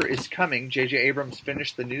is coming. J.J. Abrams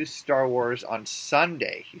finished the new Star Wars on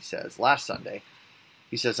Sunday, he says. Last Sunday.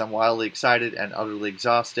 He says, I'm wildly excited and utterly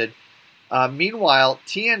exhausted. Meanwhile,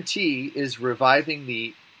 TNT is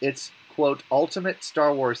reviving its, quote, ultimate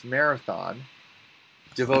Star Wars marathon,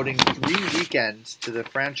 devoting 3 weekends to the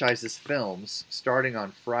franchise's films, starting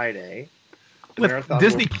on Friday. With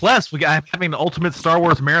Disney Plus, we got having the ultimate Star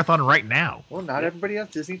Wars marathon right now. Well, not everybody has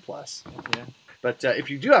Disney Plus. Yeah. But if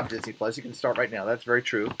you do have Disney Plus, you can start right now. That's very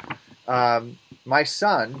true. My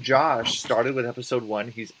son, Josh, started with episode 1.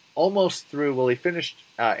 He's almost through. Well, he finished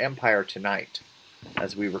Empire tonight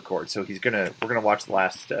as we record. So we're gonna watch the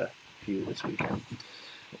last few this weekend.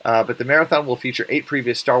 But the marathon will feature 8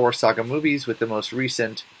 previous Star Wars saga movies, with the most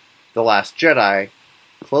recent, The Last Jedi,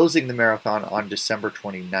 closing the marathon on December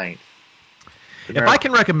 29th. If I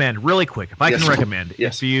can recommend, really quick,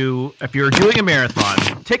 if you're doing a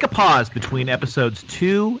marathon, take a pause between episodes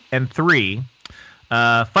 2 and 3.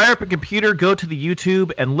 Fire up a computer, go to the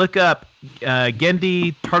YouTube, and look up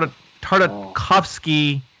Genndy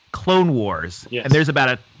Tartakovsky Clone Wars. Yes. And there's about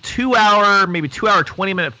a 2-hour, maybe 2-hour,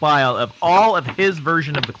 20-minute file of all of his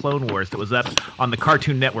version of the Clone Wars that was up on the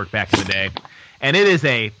Cartoon Network back in the day. And it is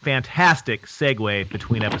a fantastic segue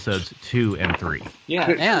between episodes 2 and 3. Yeah,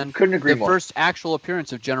 and couldn't agree more. The first actual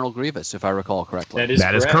appearance of General Grievous, if I recall correctly.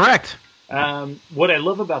 That is correct. What I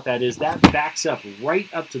love about that is that backs up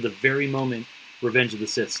right up to the very moment Revenge of the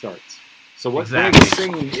Sith starts. So what Greg is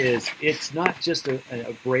saying is it's not just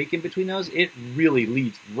a break in between those. It really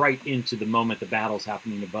leads right into the moment the battle's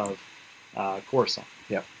happening above Coruscant.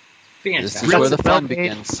 Yeah. Fantastic. This is where the fun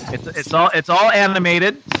begins. It's all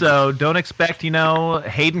animated, so don't expect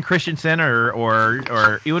Hayden Christensen or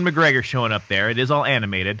Ewan McGregor showing up there. It is all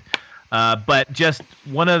animated, but just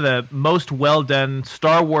one of the most well done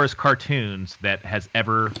Star Wars cartoons that has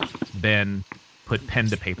ever been put pen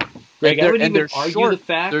to paper. Greg, I would even argue the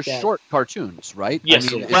fact they're short cartoons, right? Yes.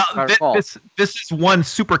 This is one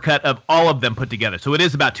supercut of all of them put together, so it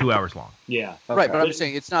is about 2 hours long. Yeah, okay. Right. But I'm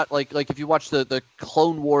saying it's not like if you watch the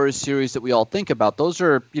Clone Wars series that we all think about, those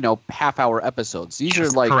are half-hour episodes. These are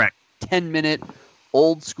like correct. 10-minute,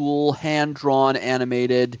 old school, hand-drawn,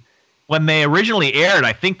 animated. When they originally aired,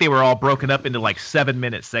 I think they were all broken up into like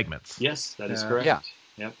 7-minute segments. Yes, that is correct. Yeah.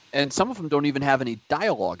 Yep. And some of them don't even have any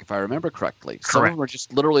dialogue, if I remember correctly. Correct. Some of them are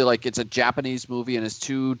just literally like it's a Japanese movie and it's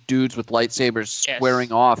 2 dudes with lightsabers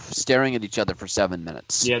squaring off, staring at each other for 7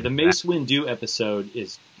 minutes. Yeah, the Mace Windu episode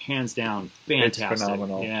is hands down fantastic. It's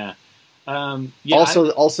phenomenal. Yeah.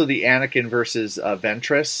 Also the Anakin versus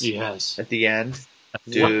Ventress. Yes. At the end.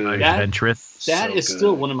 Dude, Ventress. That So is good.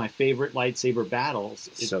 still one of my favorite lightsaber battles.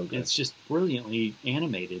 So good. It's just brilliantly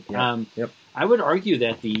animated. Yep. I would argue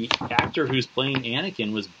that the actor who's playing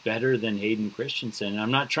Anakin was better than Hayden Christensen.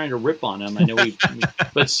 I'm not trying to rip on him. I know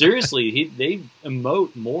but seriously, they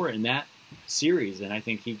emote more in that series than I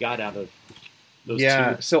think he got out of those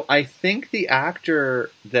two. So I think the actor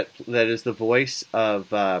that is the voice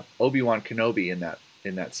of Obi-Wan Kenobi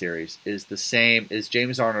in that series is the same as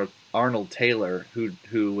James Arnold Taylor,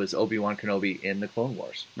 who was Obi-Wan Kenobi in the Clone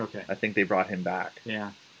Wars. Okay. I think they brought him back.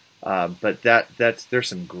 Yeah. But there's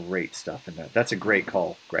some great stuff in that. That's a great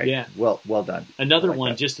call, Greg. Yeah. Well done. Another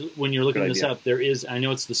one, just when you're looking Good this idea. up, there is, I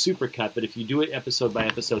know it's the super cut, but if you do it episode by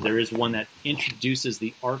episode, there is one that introduces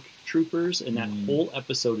the ARC troopers, and that whole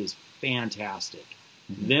episode is fantastic.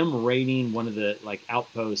 Them raiding one of the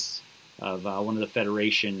outposts of one of the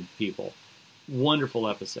Federation people. Wonderful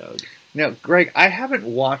episode. Now, Greg, I haven't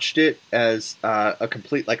watched it as a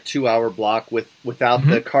complete 2-hour block without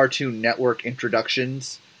the Cartoon Network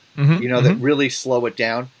introductions. That really slow it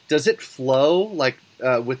down. Does it flow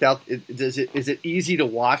without? Is it easy to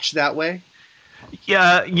watch that way?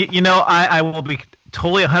 Yeah, I will be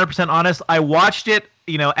totally 100% honest. I watched it,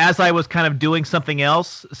 as I was kind of doing something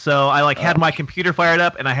else. So I had my computer fired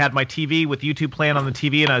up, and I had my TV with YouTube playing on the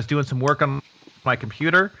TV, and I was doing some work on my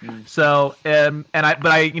computer. So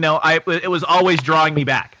it was always drawing me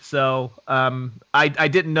back. So I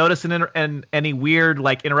didn't notice any weird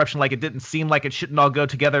interruption. It didn't seem like it shouldn't all go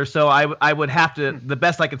together. So I would have to. The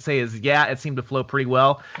best I could say is it seemed to flow pretty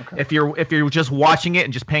well. Okay. If you're just watching it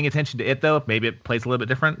and just paying attention to it though, maybe it plays a little bit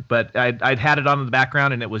different. But I'd had it on in the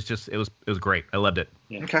background, and it was great. I loved it.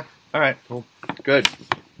 Yeah. Okay. All right. Cool. Good.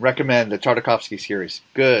 Recommend the Tartakovsky series.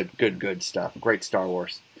 Good stuff. Great Star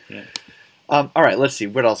Wars. Yeah. All right, let's see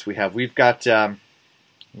what else we have. We've got some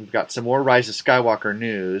more Rise of Skywalker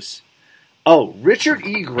news. Oh, Richard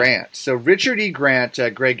E. Grant. So Richard E. Grant,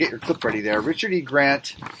 Greg, get your clip ready there. Richard E.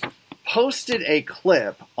 Grant posted a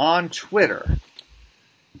clip on Twitter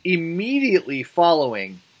immediately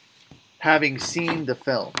following having seen the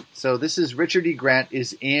film. So this is Richard E. Grant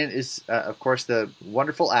is of course the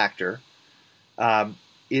wonderful actor,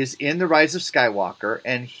 is in the Rise of Skywalker,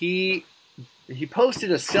 and he posted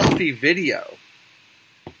a selfie video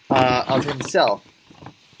of himself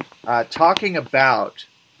talking about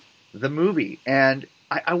the movie, and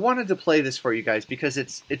I wanted to play this for you guys because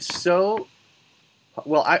it's so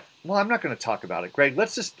well. I'm not going to talk about it, Greg.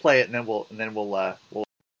 Let's just play it, and then we'll.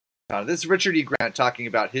 This is Richard E. Grant talking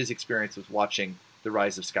about his experience with watching The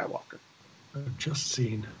Rise of Skywalker. I've just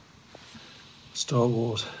seen Star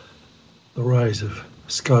Wars: The Rise of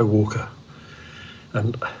Skywalker,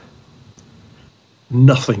 and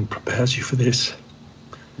nothing prepares you for this.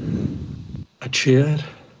 I cheered,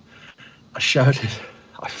 I shouted,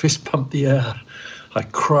 I fist pumped the air, I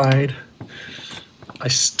cried, I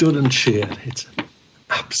stood and cheered. It's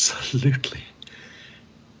absolutely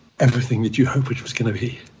everything that you hoped it was going to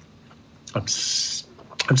be. I'm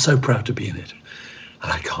so proud to be in it,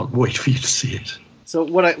 and I can't wait for you to see it. So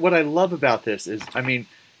what I love about this is,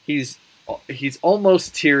 he's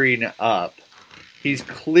almost tearing up. He's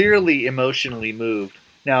clearly emotionally moved.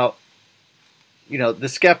 Now, the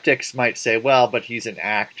skeptics might say, well, but he's an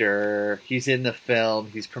actor. He's in the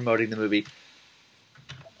film. He's promoting the movie.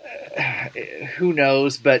 Who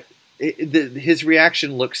knows? But his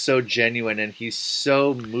reaction looks so genuine, and he's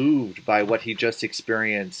so moved by what he just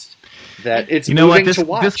experienced that it's moving to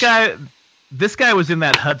watch. This guy was in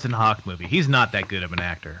that Hudson Hawk movie. He's not that good of an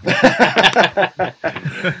actor.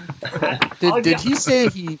 Did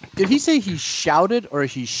he say he shouted or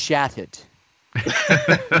he shatted?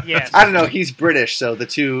 Yes. I don't know. He's British, so the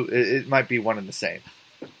two, it might be one and the same.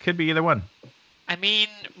 Could be either one. I mean,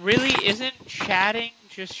 really, isn't chatting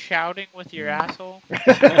just shouting with your asshole?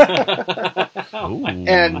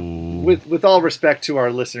 And with all respect to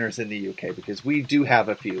our listeners in the UK, because we do have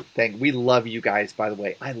a few. We love you guys, by the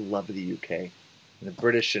way. I love the UK. And the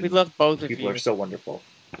British and we love both of people you. are so wonderful.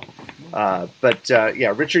 But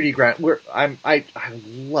Richard E. Grant. I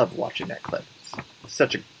love watching that clip. It's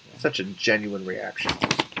such a genuine reaction.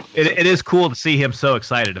 It is cool to see him so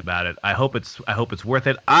excited about it. I hope it's worth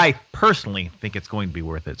it. I personally think it's going to be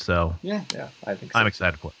worth it. So yeah, I think so. I'm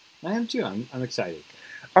excited for it. I am too. I'm excited.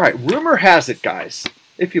 All right, rumor has it, guys,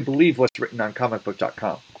 if you believe what's written on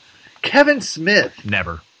comicbook.com, Kevin Smith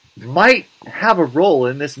might have a role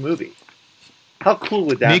in this movie. How cool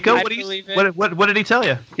would that Nico, be? What did he tell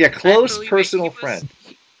you? Yeah, close personal friend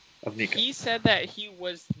of Nico. He said that he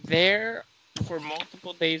was there for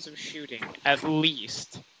multiple days of shooting, at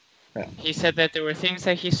least. Yeah. He said that there were things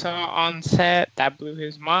that he saw on set that blew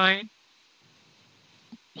his mind.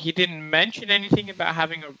 he didn't mention anything about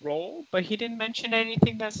having a role, but he didn't mention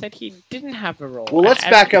anything that said he didn't have a role. Well, let's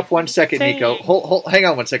back up 1 second, Nico. Hang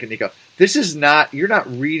on 1 second, Nico. This is not, you're not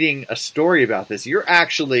reading a story about this. You're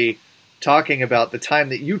actually talking about the time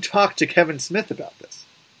that you talked to Kevin Smith about this.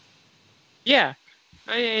 Yeah.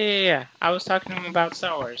 Yeah. I was talking to him about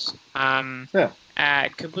Star Wars.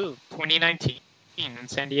 At Kaboo 2019 in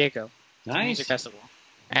San Diego. Nice. Music festival.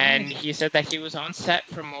 And he said that he was on set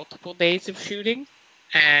for multiple days of shooting.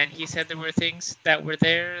 And he said there were things that were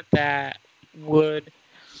there that would...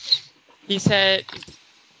 He said...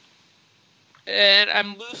 And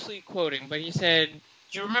I'm loosely quoting, but he said,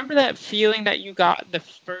 do you remember that feeling that you got the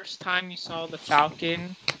first time you saw the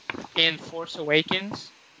Falcon in Force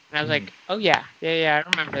Awakens? And I was like, oh yeah, I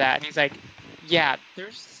remember that. And he's like, yeah,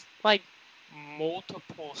 there's like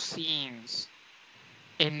multiple scenes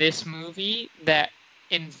in this movie that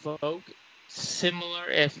invoke similar,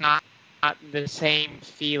 if not the same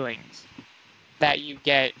feelings that you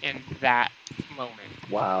get in that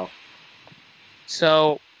moment. Wow.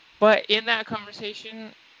 So, but in that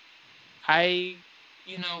conversation, I,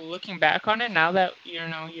 looking back on it, now that,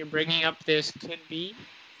 you're bringing up this could be,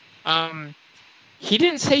 he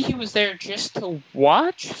didn't say he was there just to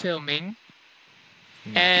watch filming.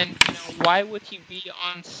 And, why would he be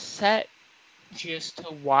on set just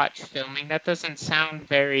to watch filming? That doesn't sound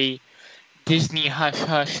very Disney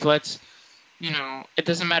hush-hush. Let's, it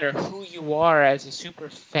doesn't matter who you are as a super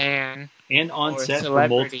fan. And on set for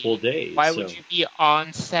multiple days. Why would you be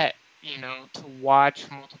on set, to watch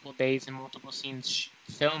multiple days and multiple scenes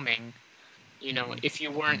filming, if you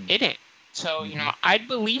weren't in it? So, I'd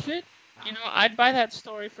believe it. I'd buy that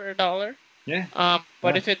story for $1. Yeah.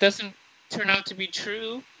 But if it doesn't turn out to be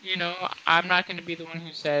true, I'm not going to be the one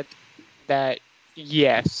who said that,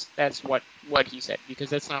 yes, that's what he said, because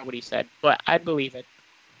that's not what he said. But I believe it.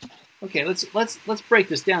 Okay, let's break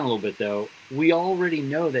this down a little bit, though. We already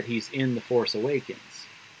know that he's in The Force Awakens,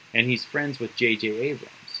 and he's friends with J.J.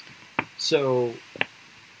 Abrams. So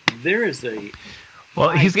there is a... Well,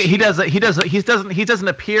 he doesn't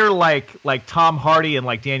appear like Tom Hardy and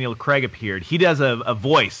like Daniel Craig appeared. He does a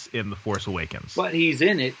voice in The Force Awakens. But he's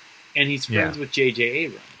in it, and he's friends with J.J.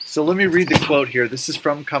 Abrams. So let me read the quote here. This is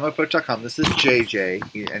from comicbook.com. This is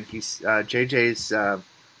JJ, and he's JJ's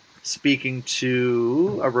speaking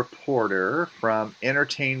to a reporter from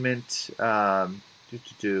Entertainment. Well,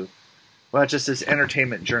 it just says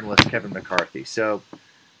Entertainment journalist Kevin McCarthy. So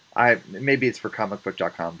maybe it's for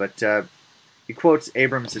comicbook.com, but he quotes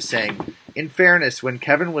Abrams as saying, "In fairness, when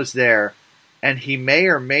Kevin was there, and he may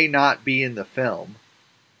or may not be in the film,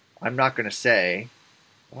 I'm not going to say."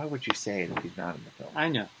 Why would you say it if he's not in the film? I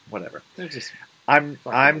know. Whatever. I'm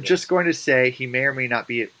just going to say he may or may not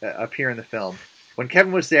be appear in the film. When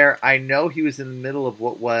Kevin was there, I know he was in the middle of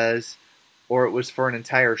what was, or it was for an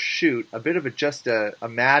entire shoot, a bit of a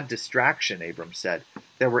mad distraction, Abrams said.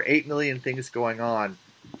 There were 8 million things going on.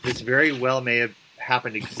 This very well may have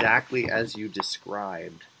happened exactly as you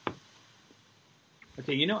described.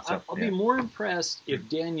 Okay, I'll be more impressed if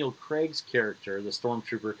Daniel Craig's character, the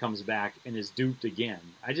Stormtrooper, comes back and is duped again.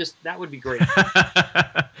 That would be great.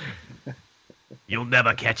 You'll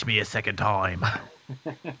never catch me a second time.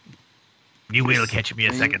 You will catch me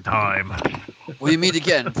a second time. We meet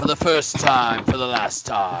again for the first time, for the last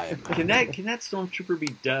time. Can that Stormtrooper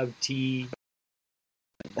be dubbed T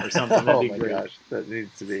or something? That'd be great. Gosh, that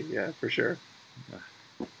needs to be, yeah, for sure.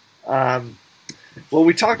 Well,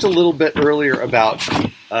 we talked a little bit earlier about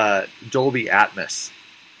Dolby Atmos,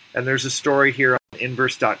 and there's a story here on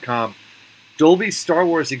Inverse.com. Dolby's Star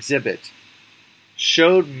Wars exhibit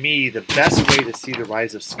showed me the best way to see the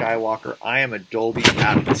rise of Skywalker. I am a Dolby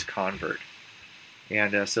Atmos convert.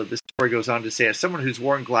 And so this story goes on to say, as someone who's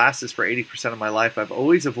worn glasses for 80% of my life, I've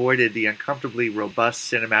always avoided the uncomfortably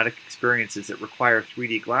robust cinematic experiences that require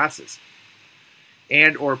 3D glasses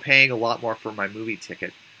and or paying a lot more for my movie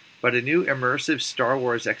ticket. But a new immersive Star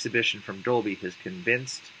Wars exhibition from Dolby has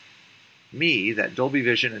convinced me that Dolby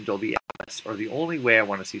Vision and Dolby Atmos are the only way I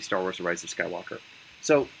want to see Star Wars The Rise of Skywalker.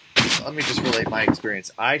 So let me just relate my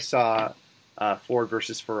experience. I saw Ford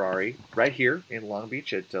versus Ferrari right here in Long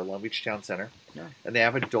Beach at Long Beach Town Center. Yeah. And they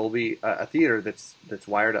have a Dolby a theater that's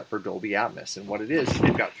wired up for Dolby Atmos. And what it is,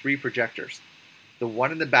 they've got 3 projectors. The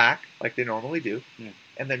one in the back, like they normally do,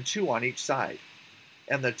 and then 2 on each side.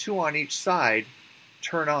 And the 2 on each side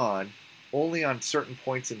turn on only on certain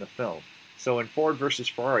points in the film. So in Ford versus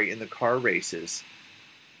Ferrari, in the car races,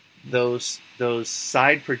 those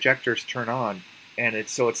side projectors turn on, and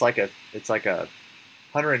it's like a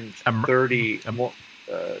 130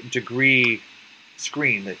 degree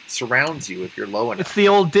screen that surrounds you if you're low enough. It's the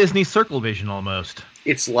old Disney Circle Vision almost.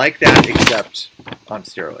 It's like that, except on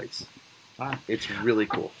steroids. It's really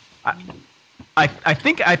cool. I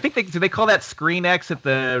think do they call that Screen X at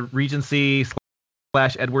the Regency /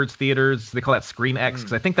 Edwards theaters? They call that Screen X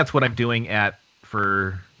because I think that's what I'm doing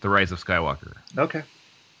for The Rise of Skywalker. Okay.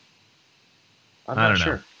 I don't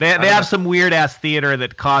know. They have some weird ass theater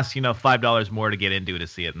that costs $5 more to get into to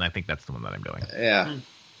see it, and I think that's the one that I'm doing. Yeah.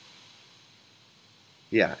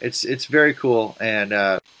 Yeah, it's very cool, and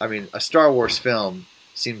I mean, a Star Wars film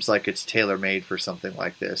seems like it's tailor made for something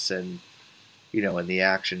like this, and in the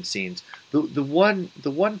action scenes. The one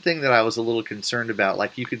thing that I was a little concerned about,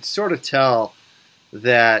 like you could sort of tell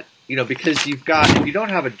that because if you don't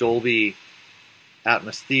have a Dolby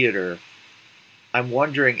Atmos theater, I'm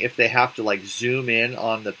wondering if they have to like zoom in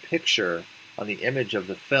on the picture, on the image of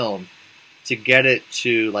the film, to get it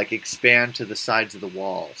to like expand to the sides of the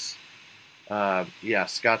walls. Yeah,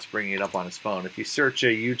 Scott's bringing it up on his phone. If you search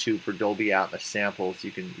YouTube for Dolby Atmos samples,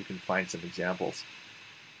 you can find some examples.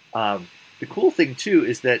 The cool thing too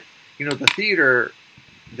is that the theater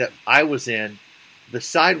that I was in, the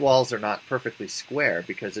side walls are not perfectly square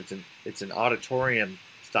because it's an auditorium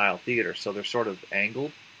style theater, so they're sort of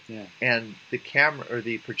angled. Yeah. And the camera or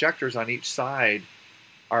the projectors on each side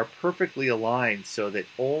are perfectly aligned so that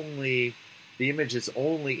the image is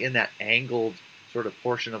only in that angled sort of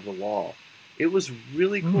portion of the wall. It was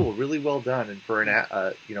really cool, really well done, and for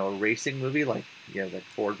a racing movie like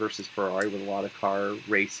Ford versus Ferrari with a lot of car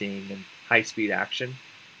racing and high speed action,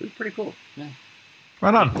 it was pretty cool. Yeah.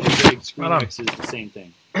 Right on. Screen X is the same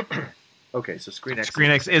thing. Okay, so Screen X.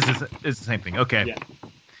 Screen X is the same thing. Okay. Yeah.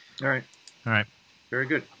 All right. Very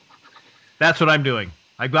good. That's what I'm doing.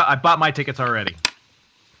 I bought my tickets already.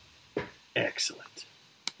 Excellent.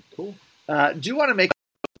 Cool. Do you want to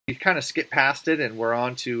we kind of skip past it and we're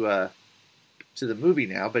on to the movie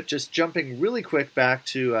now, but just jumping really quick back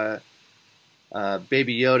to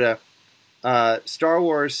Baby Yoda. Star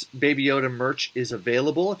Wars Baby Yoda merch is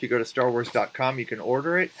available. If you go to StarWars.com, you can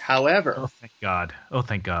order it. However... Oh,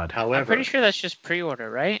 thank God. However... I'm pretty sure that's just pre-order,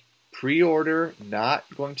 right? Pre-order, not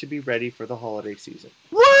going to be ready for the holiday season.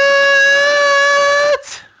 What?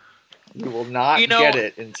 You will not get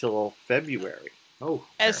it until February. Oh.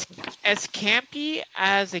 As campy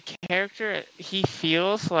as a character he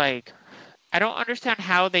feels, like, I don't understand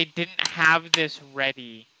how they didn't have this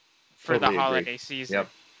ready for the holiday season. Yep.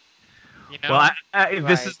 Well,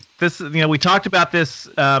 this we talked about this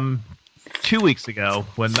 2 weeks ago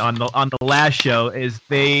when on the last show is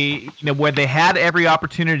they where they had every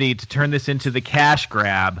opportunity to turn this into the cash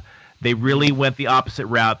grab. They really went the opposite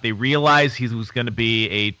route. They realized he was going to be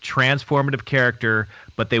a transformative character,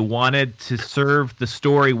 but they wanted to serve the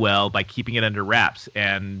story well by keeping it under wraps.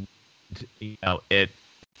 And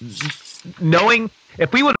knowing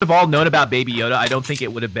if we would have all known about Baby Yoda, I don't think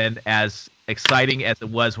it would have been as exciting as it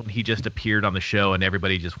was when he just appeared on the show and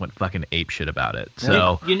everybody just went fucking apeshit about it.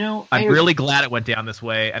 So I'm really glad it went down this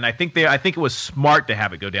way, and I think it was smart to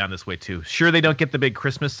have it go down this way too. Sure, they don't get the big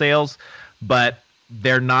Christmas sales, but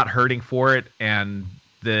they're not hurting for it, and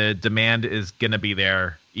the demand is going to be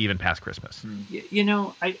there even past Christmas.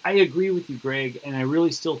 I agree with you, Greg, and I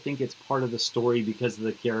really still think it's part of the story because of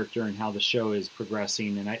the character and how the show is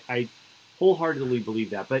progressing, and I wholeheartedly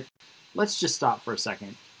believe that. But let's just stop for a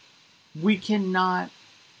second. We cannot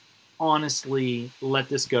honestly let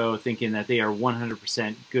this go thinking that they are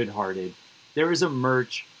 100% good-hearted. There is a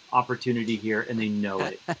merch opportunity here, and they know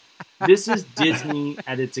it. This is Disney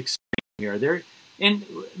at its extreme here. And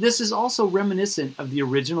this is also reminiscent of the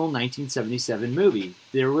original 1977 movie.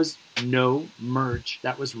 There was no merch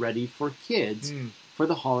that was ready for kids for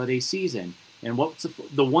the holiday season. And what's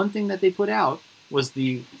the one thing that they put out was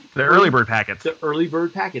the early bird packets. The early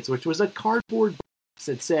bird packets, which was a cardboard box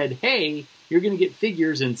that said, "Hey, you're going to get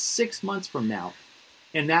figures in 6 months from now."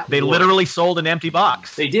 And they literally sold an empty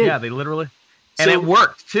box. They did. Yeah, they literally. And it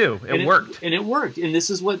worked too. It worked. And it worked. And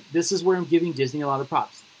this is where I'm giving Disney a lot of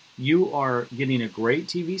props. You are getting a great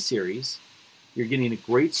TV series. You're getting a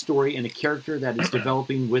great story and a character that is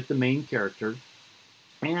developing with the main character.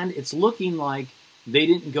 And it's looking like they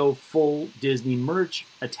didn't go full Disney merch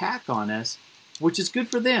attack on us, which is good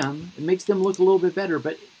for them. It makes them look a little bit better,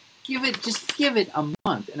 but give it a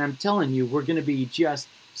month. And I'm telling you, we're going to be just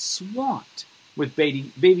swamped with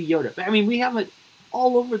Baby Yoda. I mean, we have it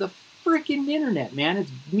all over the freaking internet, man.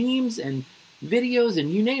 It's memes and videos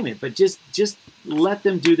and you name it, but just let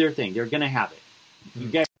them do their thing. They're going to have it. You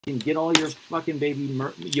guys can get all your fucking Baby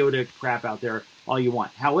Yoda crap out there all you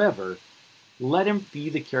want. However, let him be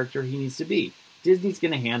the character he needs to be. Disney's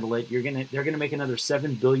going to handle it. They're going to make another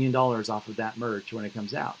 $7 billion off of that merch when it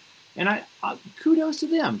comes out. And I kudos to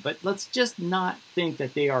them, but let's just not think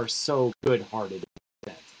that they are so good-hearted.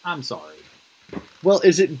 I'm sorry. Well,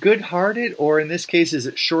 is it good-hearted, or in this case, is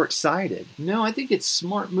it short-sighted? No, I think it's a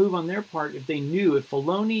smart move on their part if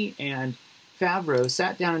Filoni and Favreau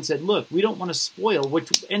sat down and said, look, we don't want to spoil,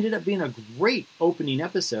 which ended up being a great opening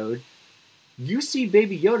episode. You see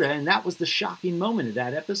Baby Yoda, and that was the shocking moment of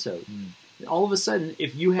that episode. All of a sudden,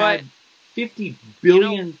 if you had 50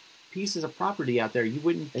 billion pieces of property out there, you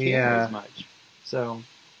wouldn't care as much. So,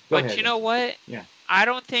 but you know what? Yeah. I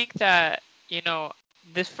don't think that,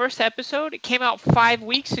 this first episode, it came out 5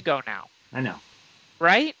 weeks ago now. I know.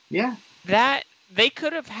 Right? Yeah. That, they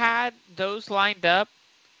could have had those lined up,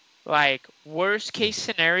 like, worst case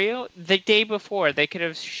scenario, the day before. They could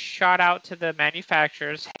have shot out to the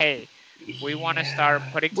manufacturers, hey, we want to start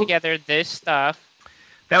putting together this stuff.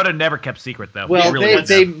 That would have never kept secret, though. Well, really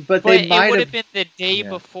they might it would have been the day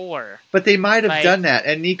before. But they might have done that.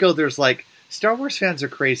 And Nico, there's Star Wars fans are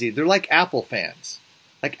crazy. They're like Apple fans.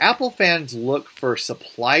 Like, Apple fans look for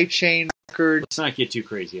supply chain records. Let's not get too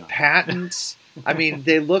crazy on patents. I mean,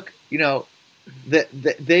 they look, it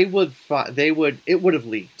would have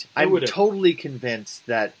leaked. I'm totally convinced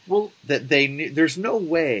that they knew. There's no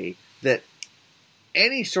way that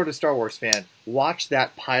any sort of Star Wars fan watched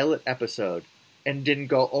that pilot episode and didn't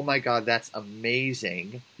go, oh my God, that's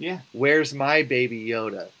amazing. Yeah. Where's my Baby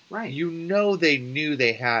Yoda? Right. They knew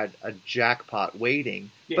they had a jackpot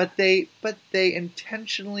waiting, but they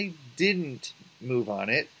intentionally didn't move on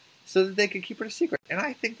it so that they could keep it a secret. And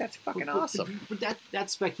I think that's fucking awesome. But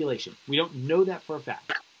that's speculation. We don't know that for a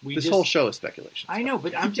fact. This whole show is speculation. I know,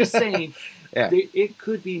 but I'm just saying yeah. It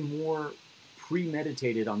could be more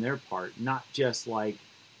premeditated on their part, not just like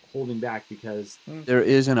holding back because there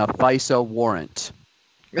isn't a FISA warrant.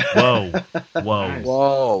 Whoa. Nice.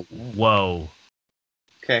 Whoa.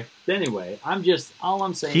 Okay. Anyway, all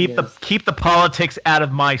I'm saying keep the politics out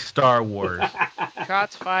of my Star Wars.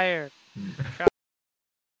 Shots fired.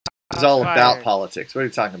 It's all about politics. What are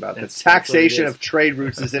you talking about? The taxation of trade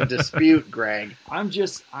routes is in dispute, Greg. I'm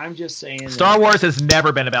just saying Star Wars has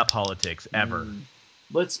never been about politics ever.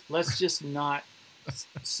 Let's just not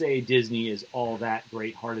say Disney is all that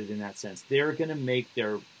great-hearted in that sense. They're going to make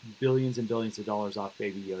their billions and billions of dollars off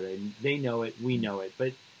Baby Yoda, and they know it. We know it.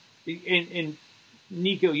 But and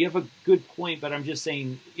Nico, you have a good point. But I'm just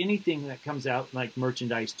saying anything that comes out like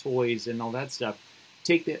merchandise, toys, and all that stuff.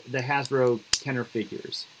 Take the Hasbro Kenner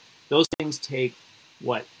figures. Those things take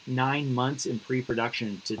 9 months in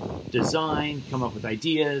pre-production to design, come up with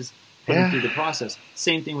ideas, put them through the process.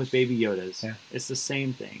 Same thing with Baby Yodas. Yeah. It's the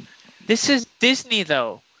same thing. This is Disney,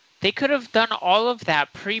 though. They could have done all of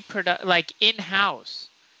that pre-production, like in-house.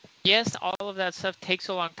 Yes, all of that stuff takes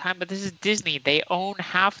a long time, but this is Disney. They own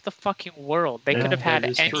half the fucking world. They could have had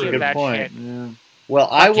any of that shit. Yeah. Well,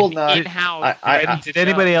 I will not. In-house. Did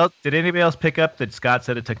anybody else pick up that Scott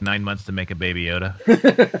said it took 9 months to make a Baby Yoda?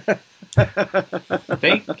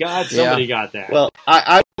 Thank God somebody got that. Well,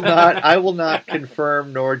 I will not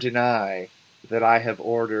confirm nor deny that I have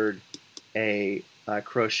ordered a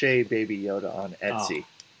crochet Baby Yoda on Etsy. Oh.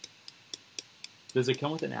 Does it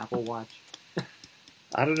come with an Apple Watch?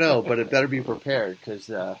 I don't know, but it better be prepared because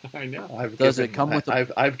I know. I've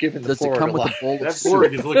given the Borg a lot. That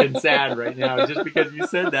Borg is looking sad right now just because you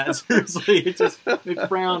said that. Seriously, it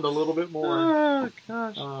frowned a little bit more. Oh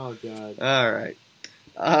gosh. Oh God. All right.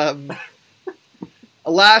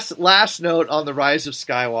 Last note on the Rise of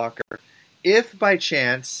Skywalker. If by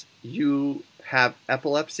chance you have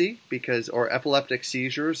epilepsy or epileptic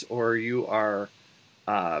seizures, or you are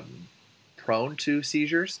prone to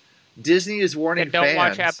seizures, Disney is warning don't fans.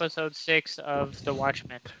 Watch episode 6 of The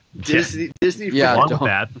Watchmen. Disney. Don't.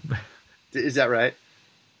 Bad. Is that right?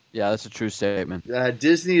 Yeah, that's a true statement.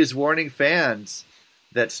 Disney is warning fans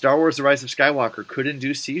that Star Wars: The Rise of Skywalker could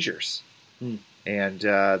induce seizures, and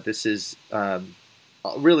this is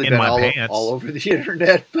really been all over the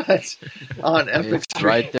internet, but on Epic Stream,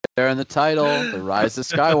 right there in the title, The Rise of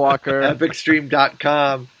Skywalker,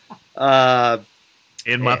 EpicStream.com.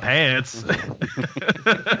 In my pants.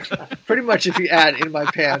 Pretty much, if you add "in my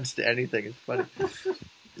pants" to anything, it's funny.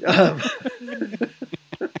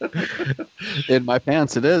 In my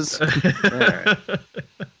pants, it is. All right.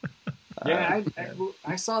 Yeah,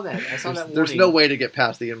 I saw that. I saw that. There's no way to get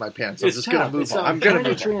past the "in my pants." So I'm just going to move on. I'm going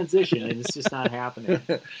to transition, and it's just not happening.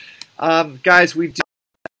 Guys, we do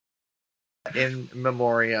in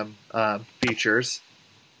memoriam features.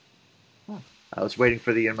 I was waiting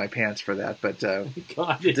for the "in my pants" for that, but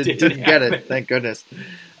didn't get it. Thank goodness.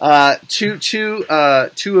 Two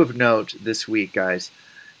of note this week, guys.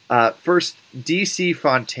 First, DC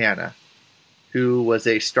Fontana, who was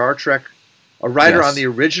a Star Trek, a writer on the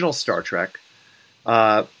original Star Trek,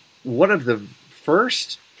 one of the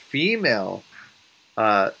first female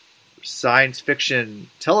science fiction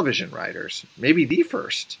television writers, maybe the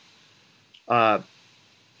first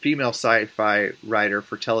female sci-fi writer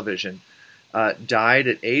for television, died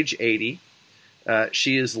at age 80.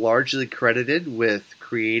 She is largely credited with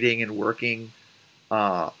creating and working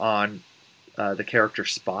on the character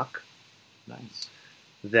Spock. Nice.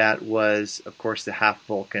 That was, of course, the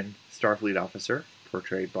half-Vulcan Starfleet officer,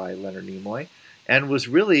 portrayed by Leonard Nimoy, and was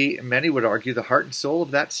really, many would argue, the heart and soul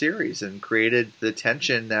of that series and created the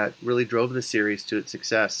tension that really drove the series to its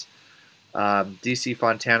success. DC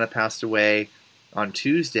Fontana passed away on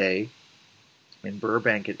Tuesday in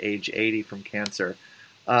Burbank at age 80 from cancer.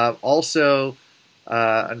 Also,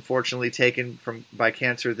 unfortunately taken by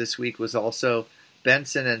cancer this week was also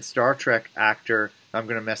Benson and Star Trek actor, I'm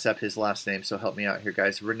going to mess up his last name, so help me out here,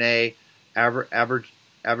 guys. Renee Auberjonois?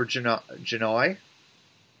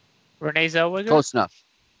 Renee Zellweger? Close enough.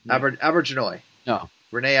 Auberjonois. No.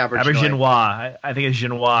 Renee Auberjonois. Auberjonois. I think it's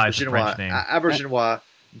Genois. It's the French name. Auberjonois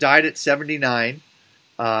died at 79.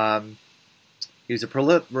 He was a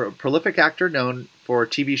prolific actor known for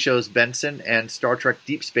TV shows Benson and Star Trek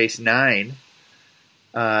Deep Space Nine.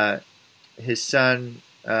 His son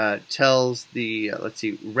tells the,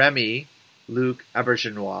 Remy Luc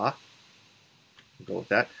Auberjonois, we'll go with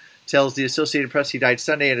that, tells the Associated Press he died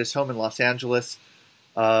Sunday at his home in Los Angeles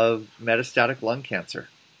of metastatic lung cancer.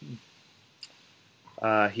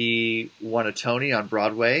 He won a Tony on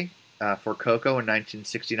Broadway for Coco in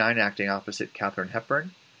 1969, acting opposite Katharine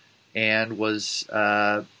Hepburn, and was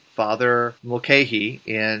Father Mulcahy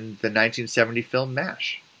in the 1970 film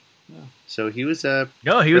MASH. Yeah. So he was was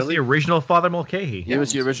the original Father Mulcahy. He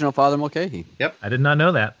was the original Father Mulcahy. Yep. I did not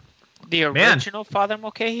know that. The original Father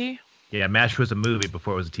Mulcahy? Yeah, MASH was a movie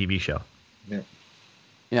before it was a TV show. Yeah.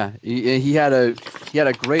 Yeah, he had a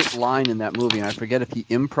great line in that movie, and I forget if he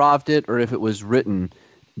improv'd it or if it was written,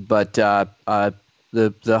 but the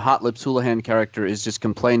Hot Lips Houlihan character is just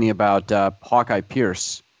complaining about Hawkeye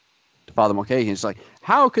Pierce to Father Mulcahy. He's like,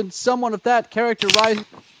 how could someone of that character rise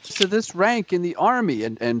to this rank in the army?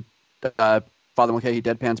 And Father Mulcahy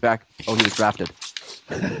deadpans back, oh, he was drafted.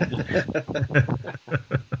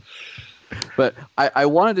 But I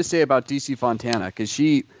wanted to say about DC Fontana, because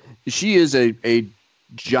she is a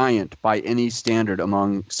giant by any standard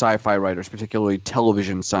among sci-fi writers, particularly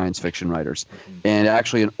television science fiction writers. Mm-hmm. And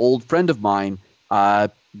actually an old friend of mine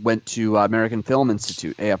went to American Film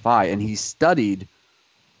Institute, AFI, and he studied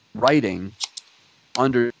writing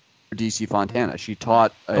under DC Fontana. She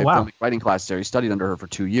taught a filmic writing class there. He studied under her for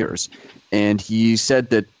 2 years. And he said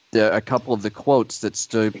that a couple of the quotes that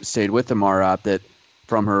stayed with him are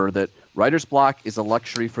from her that writer's block is a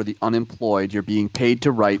luxury for the unemployed. You're being paid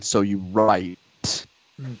to write, so you write.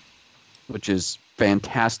 Which is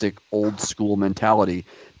fantastic old school mentality.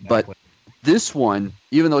 But this one,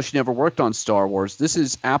 even though she never worked on Star Wars, this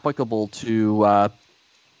is applicable to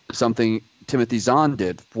something Timothy Zahn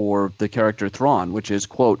did for the character Thrawn, which is,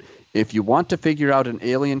 quote, if you want to figure out an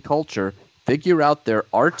alien culture, figure out their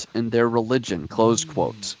art and their religion, close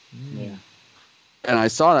quote. Yeah. And I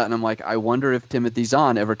saw that, and I'm like, I wonder if Timothy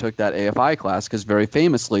Zahn ever took that AFI class, because very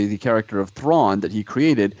famously, the character of Thrawn that he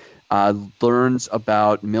created learns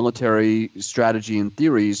about military strategy and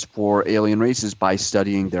theories for alien races by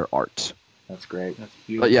studying their art. That's great. That's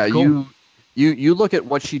beautiful. But yeah, cool. you look at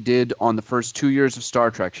what she did on the first 2 years of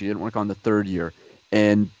Star Trek. She didn't work on the third year.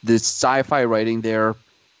 And this sci-fi writing there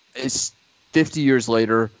is 50 years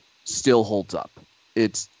later still holds up.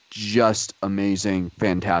 It's just amazing,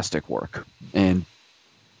 fantastic work. And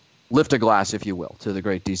lift a glass, if you will, to the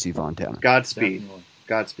great DC Fontana. Godspeed. Definitely.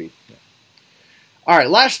 Godspeed. Yeah. All right,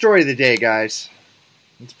 last story of the day, guys.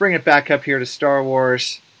 Let's bring it back up here to Star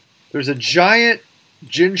Wars. There's a giant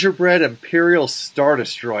gingerbread Imperial Star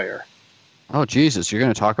Destroyer. Oh, Jesus, you're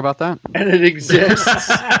going to talk about that? And it exists.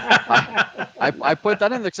 I put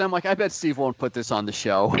that in there because I'm like, I bet Steve won't put this on the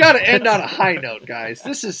show. We got to end on a high note, guys.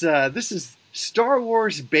 This is Star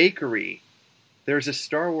Wars Bakery. There's a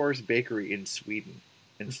Star Wars bakery in Sweden,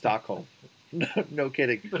 in Stockholm. No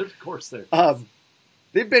kidding. But of course there.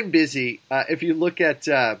 They've been busy. If you look at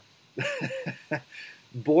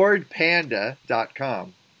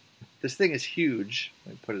boardpanda.com, this thing is huge.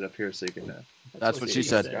 Let me put it up here so you can... That's what she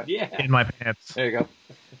said. Yeah. In my pants. There you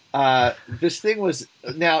go. This thing was...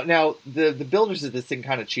 Now the builders of this thing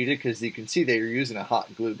kind of cheated because you can see they were using a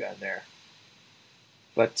hot glue gun there.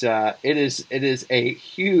 But it is a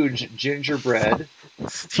huge gingerbread.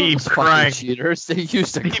 Steve crying. Cheaters. They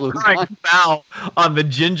used a glue gun. Foul on the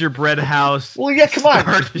gingerbread house. Well, yeah, come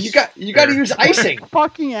on. You got to use icing.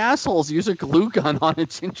 Fucking assholes use a glue gun on a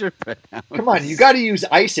gingerbread house. Come on, you got to use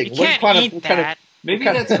icing. You can't eat that. Maybe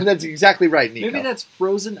that's exactly right, Nico. Maybe that's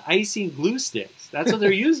frozen icing glue sticks. That's what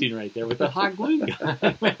they're using right there with the hot glue gun.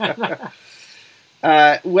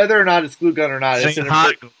 Whether or not it's glue gun or not,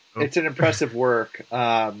 it's an impressive work.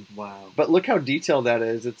 Wow! But look how detailed that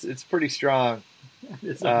is. It's pretty strong.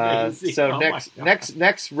 So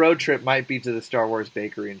next road trip might be to the Star Wars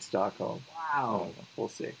bakery in Stockholm. Wow! We'll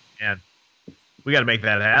see. Yeah, we got to make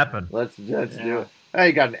that happen. Let's do it. Oh,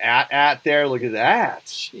 you got an at there. Look at that.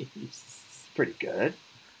 Jeez. It's pretty good.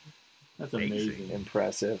 That's amazing.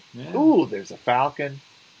 Impressive. Yeah. Ooh, there's a falcon.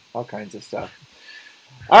 All kinds of stuff.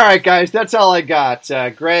 All right, guys, that's all I got.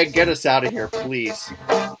 Greg, get us out of here, please.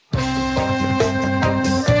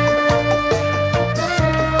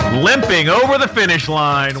 Limping over the finish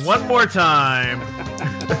line one more time.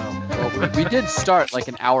 Well, we did start like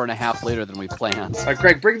an hour and a half later than we planned. All right,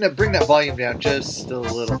 Greg, bring that volume down just a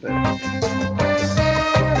little bit.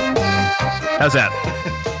 How's that?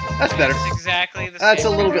 That's better. It's exactly the same. That's a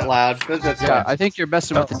little bit loud. That's fine. I think you're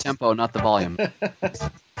messing with the tempo, not the volume.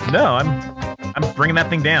 No, I'm bringing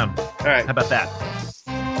that thing down. All right. How about that?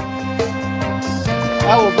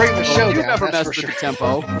 I will bring the show down. You never that's messed for with sure. the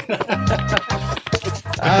tempo.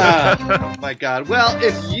 My God. Well,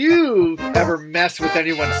 if you've ever messed with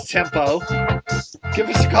anyone's tempo, give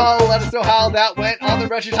us a call. Let us know how that went on the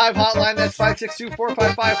Wretched Hive hotline. That's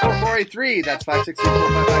 562-455-4483. That's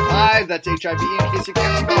 562-4555. That's HIV in case you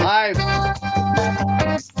can't spell Hive.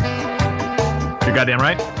 You're goddamn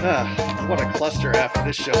right. What a cluster F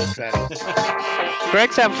this show has been.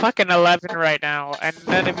 Greg's at fucking 11 right now, and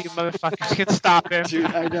none of you motherfuckers can stop him. Dude,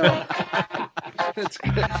 I know. That's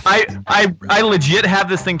good. I legit have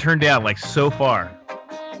this thing turned down like so far.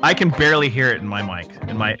 I can barely hear it in my mic,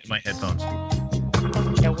 in my headphones.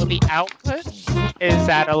 Yeah, well, the output is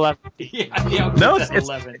at 11. Yeah, the output's No, at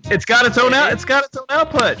 11. it's got its own out. It's got its own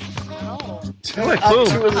output. Up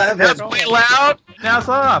to 11. That's way loud. Now it's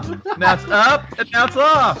off. Now it's up, and now it's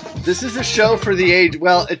off. This is a show for the age.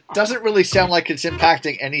 Well, it doesn't really sound like it's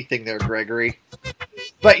impacting anything there, Gregory.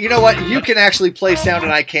 But you know what? You can actually play sound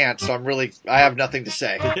and I can't, so I have nothing to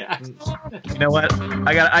say. You know what?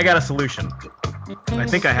 I got a solution. I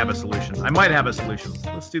think I have a solution. I might have a solution.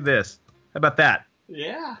 Let's do this. How about that?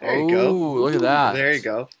 Yeah. There you go. Look at that. There you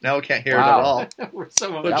go. Now we can't hear it at all.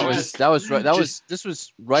 This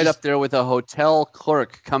was right up there with a hotel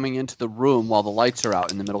clerk coming into the room while the lights are out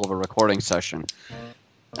in the middle of a recording session.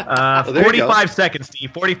 45 seconds,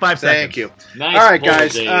 Steve. 45 seconds. Thank you. Nice all right, pull,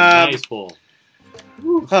 guys. Dave. Nice pull.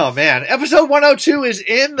 Oh, man. Episode 102 is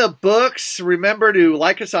in the books. Remember to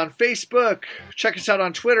like us on Facebook. Check us out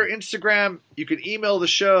on Twitter, Instagram. You can email the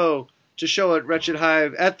show to show at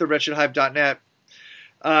thewretchedhive.net.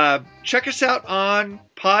 Check us out on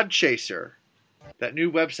Podchaser, that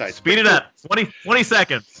new website. Speed it up. 20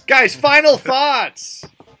 seconds. Guys, final thoughts.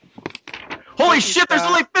 Holy shit, there's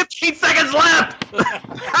only 15 seconds left.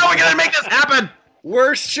 How are we going to make this happen?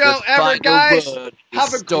 Worst show ever, guys.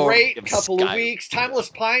 Have a story great couple of weeks. Timeless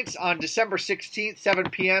Pints on December 16th,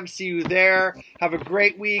 7 p.m. See you there. Have a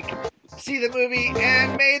great week. See the movie,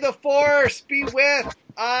 and may the Force be with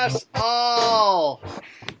us all.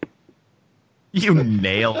 You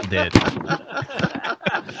nailed it.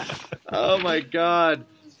 Oh my God.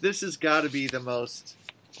 This has got to be the most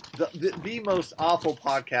awful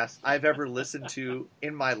podcast I've ever listened to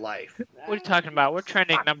in my life. What are you talking about? We're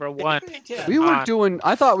trending number 1. We were doing.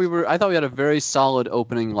 I thought we had a very solid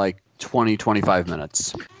opening, like 20-25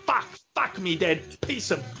 minutes. Fuck me, dead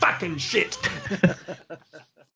piece of fucking shit.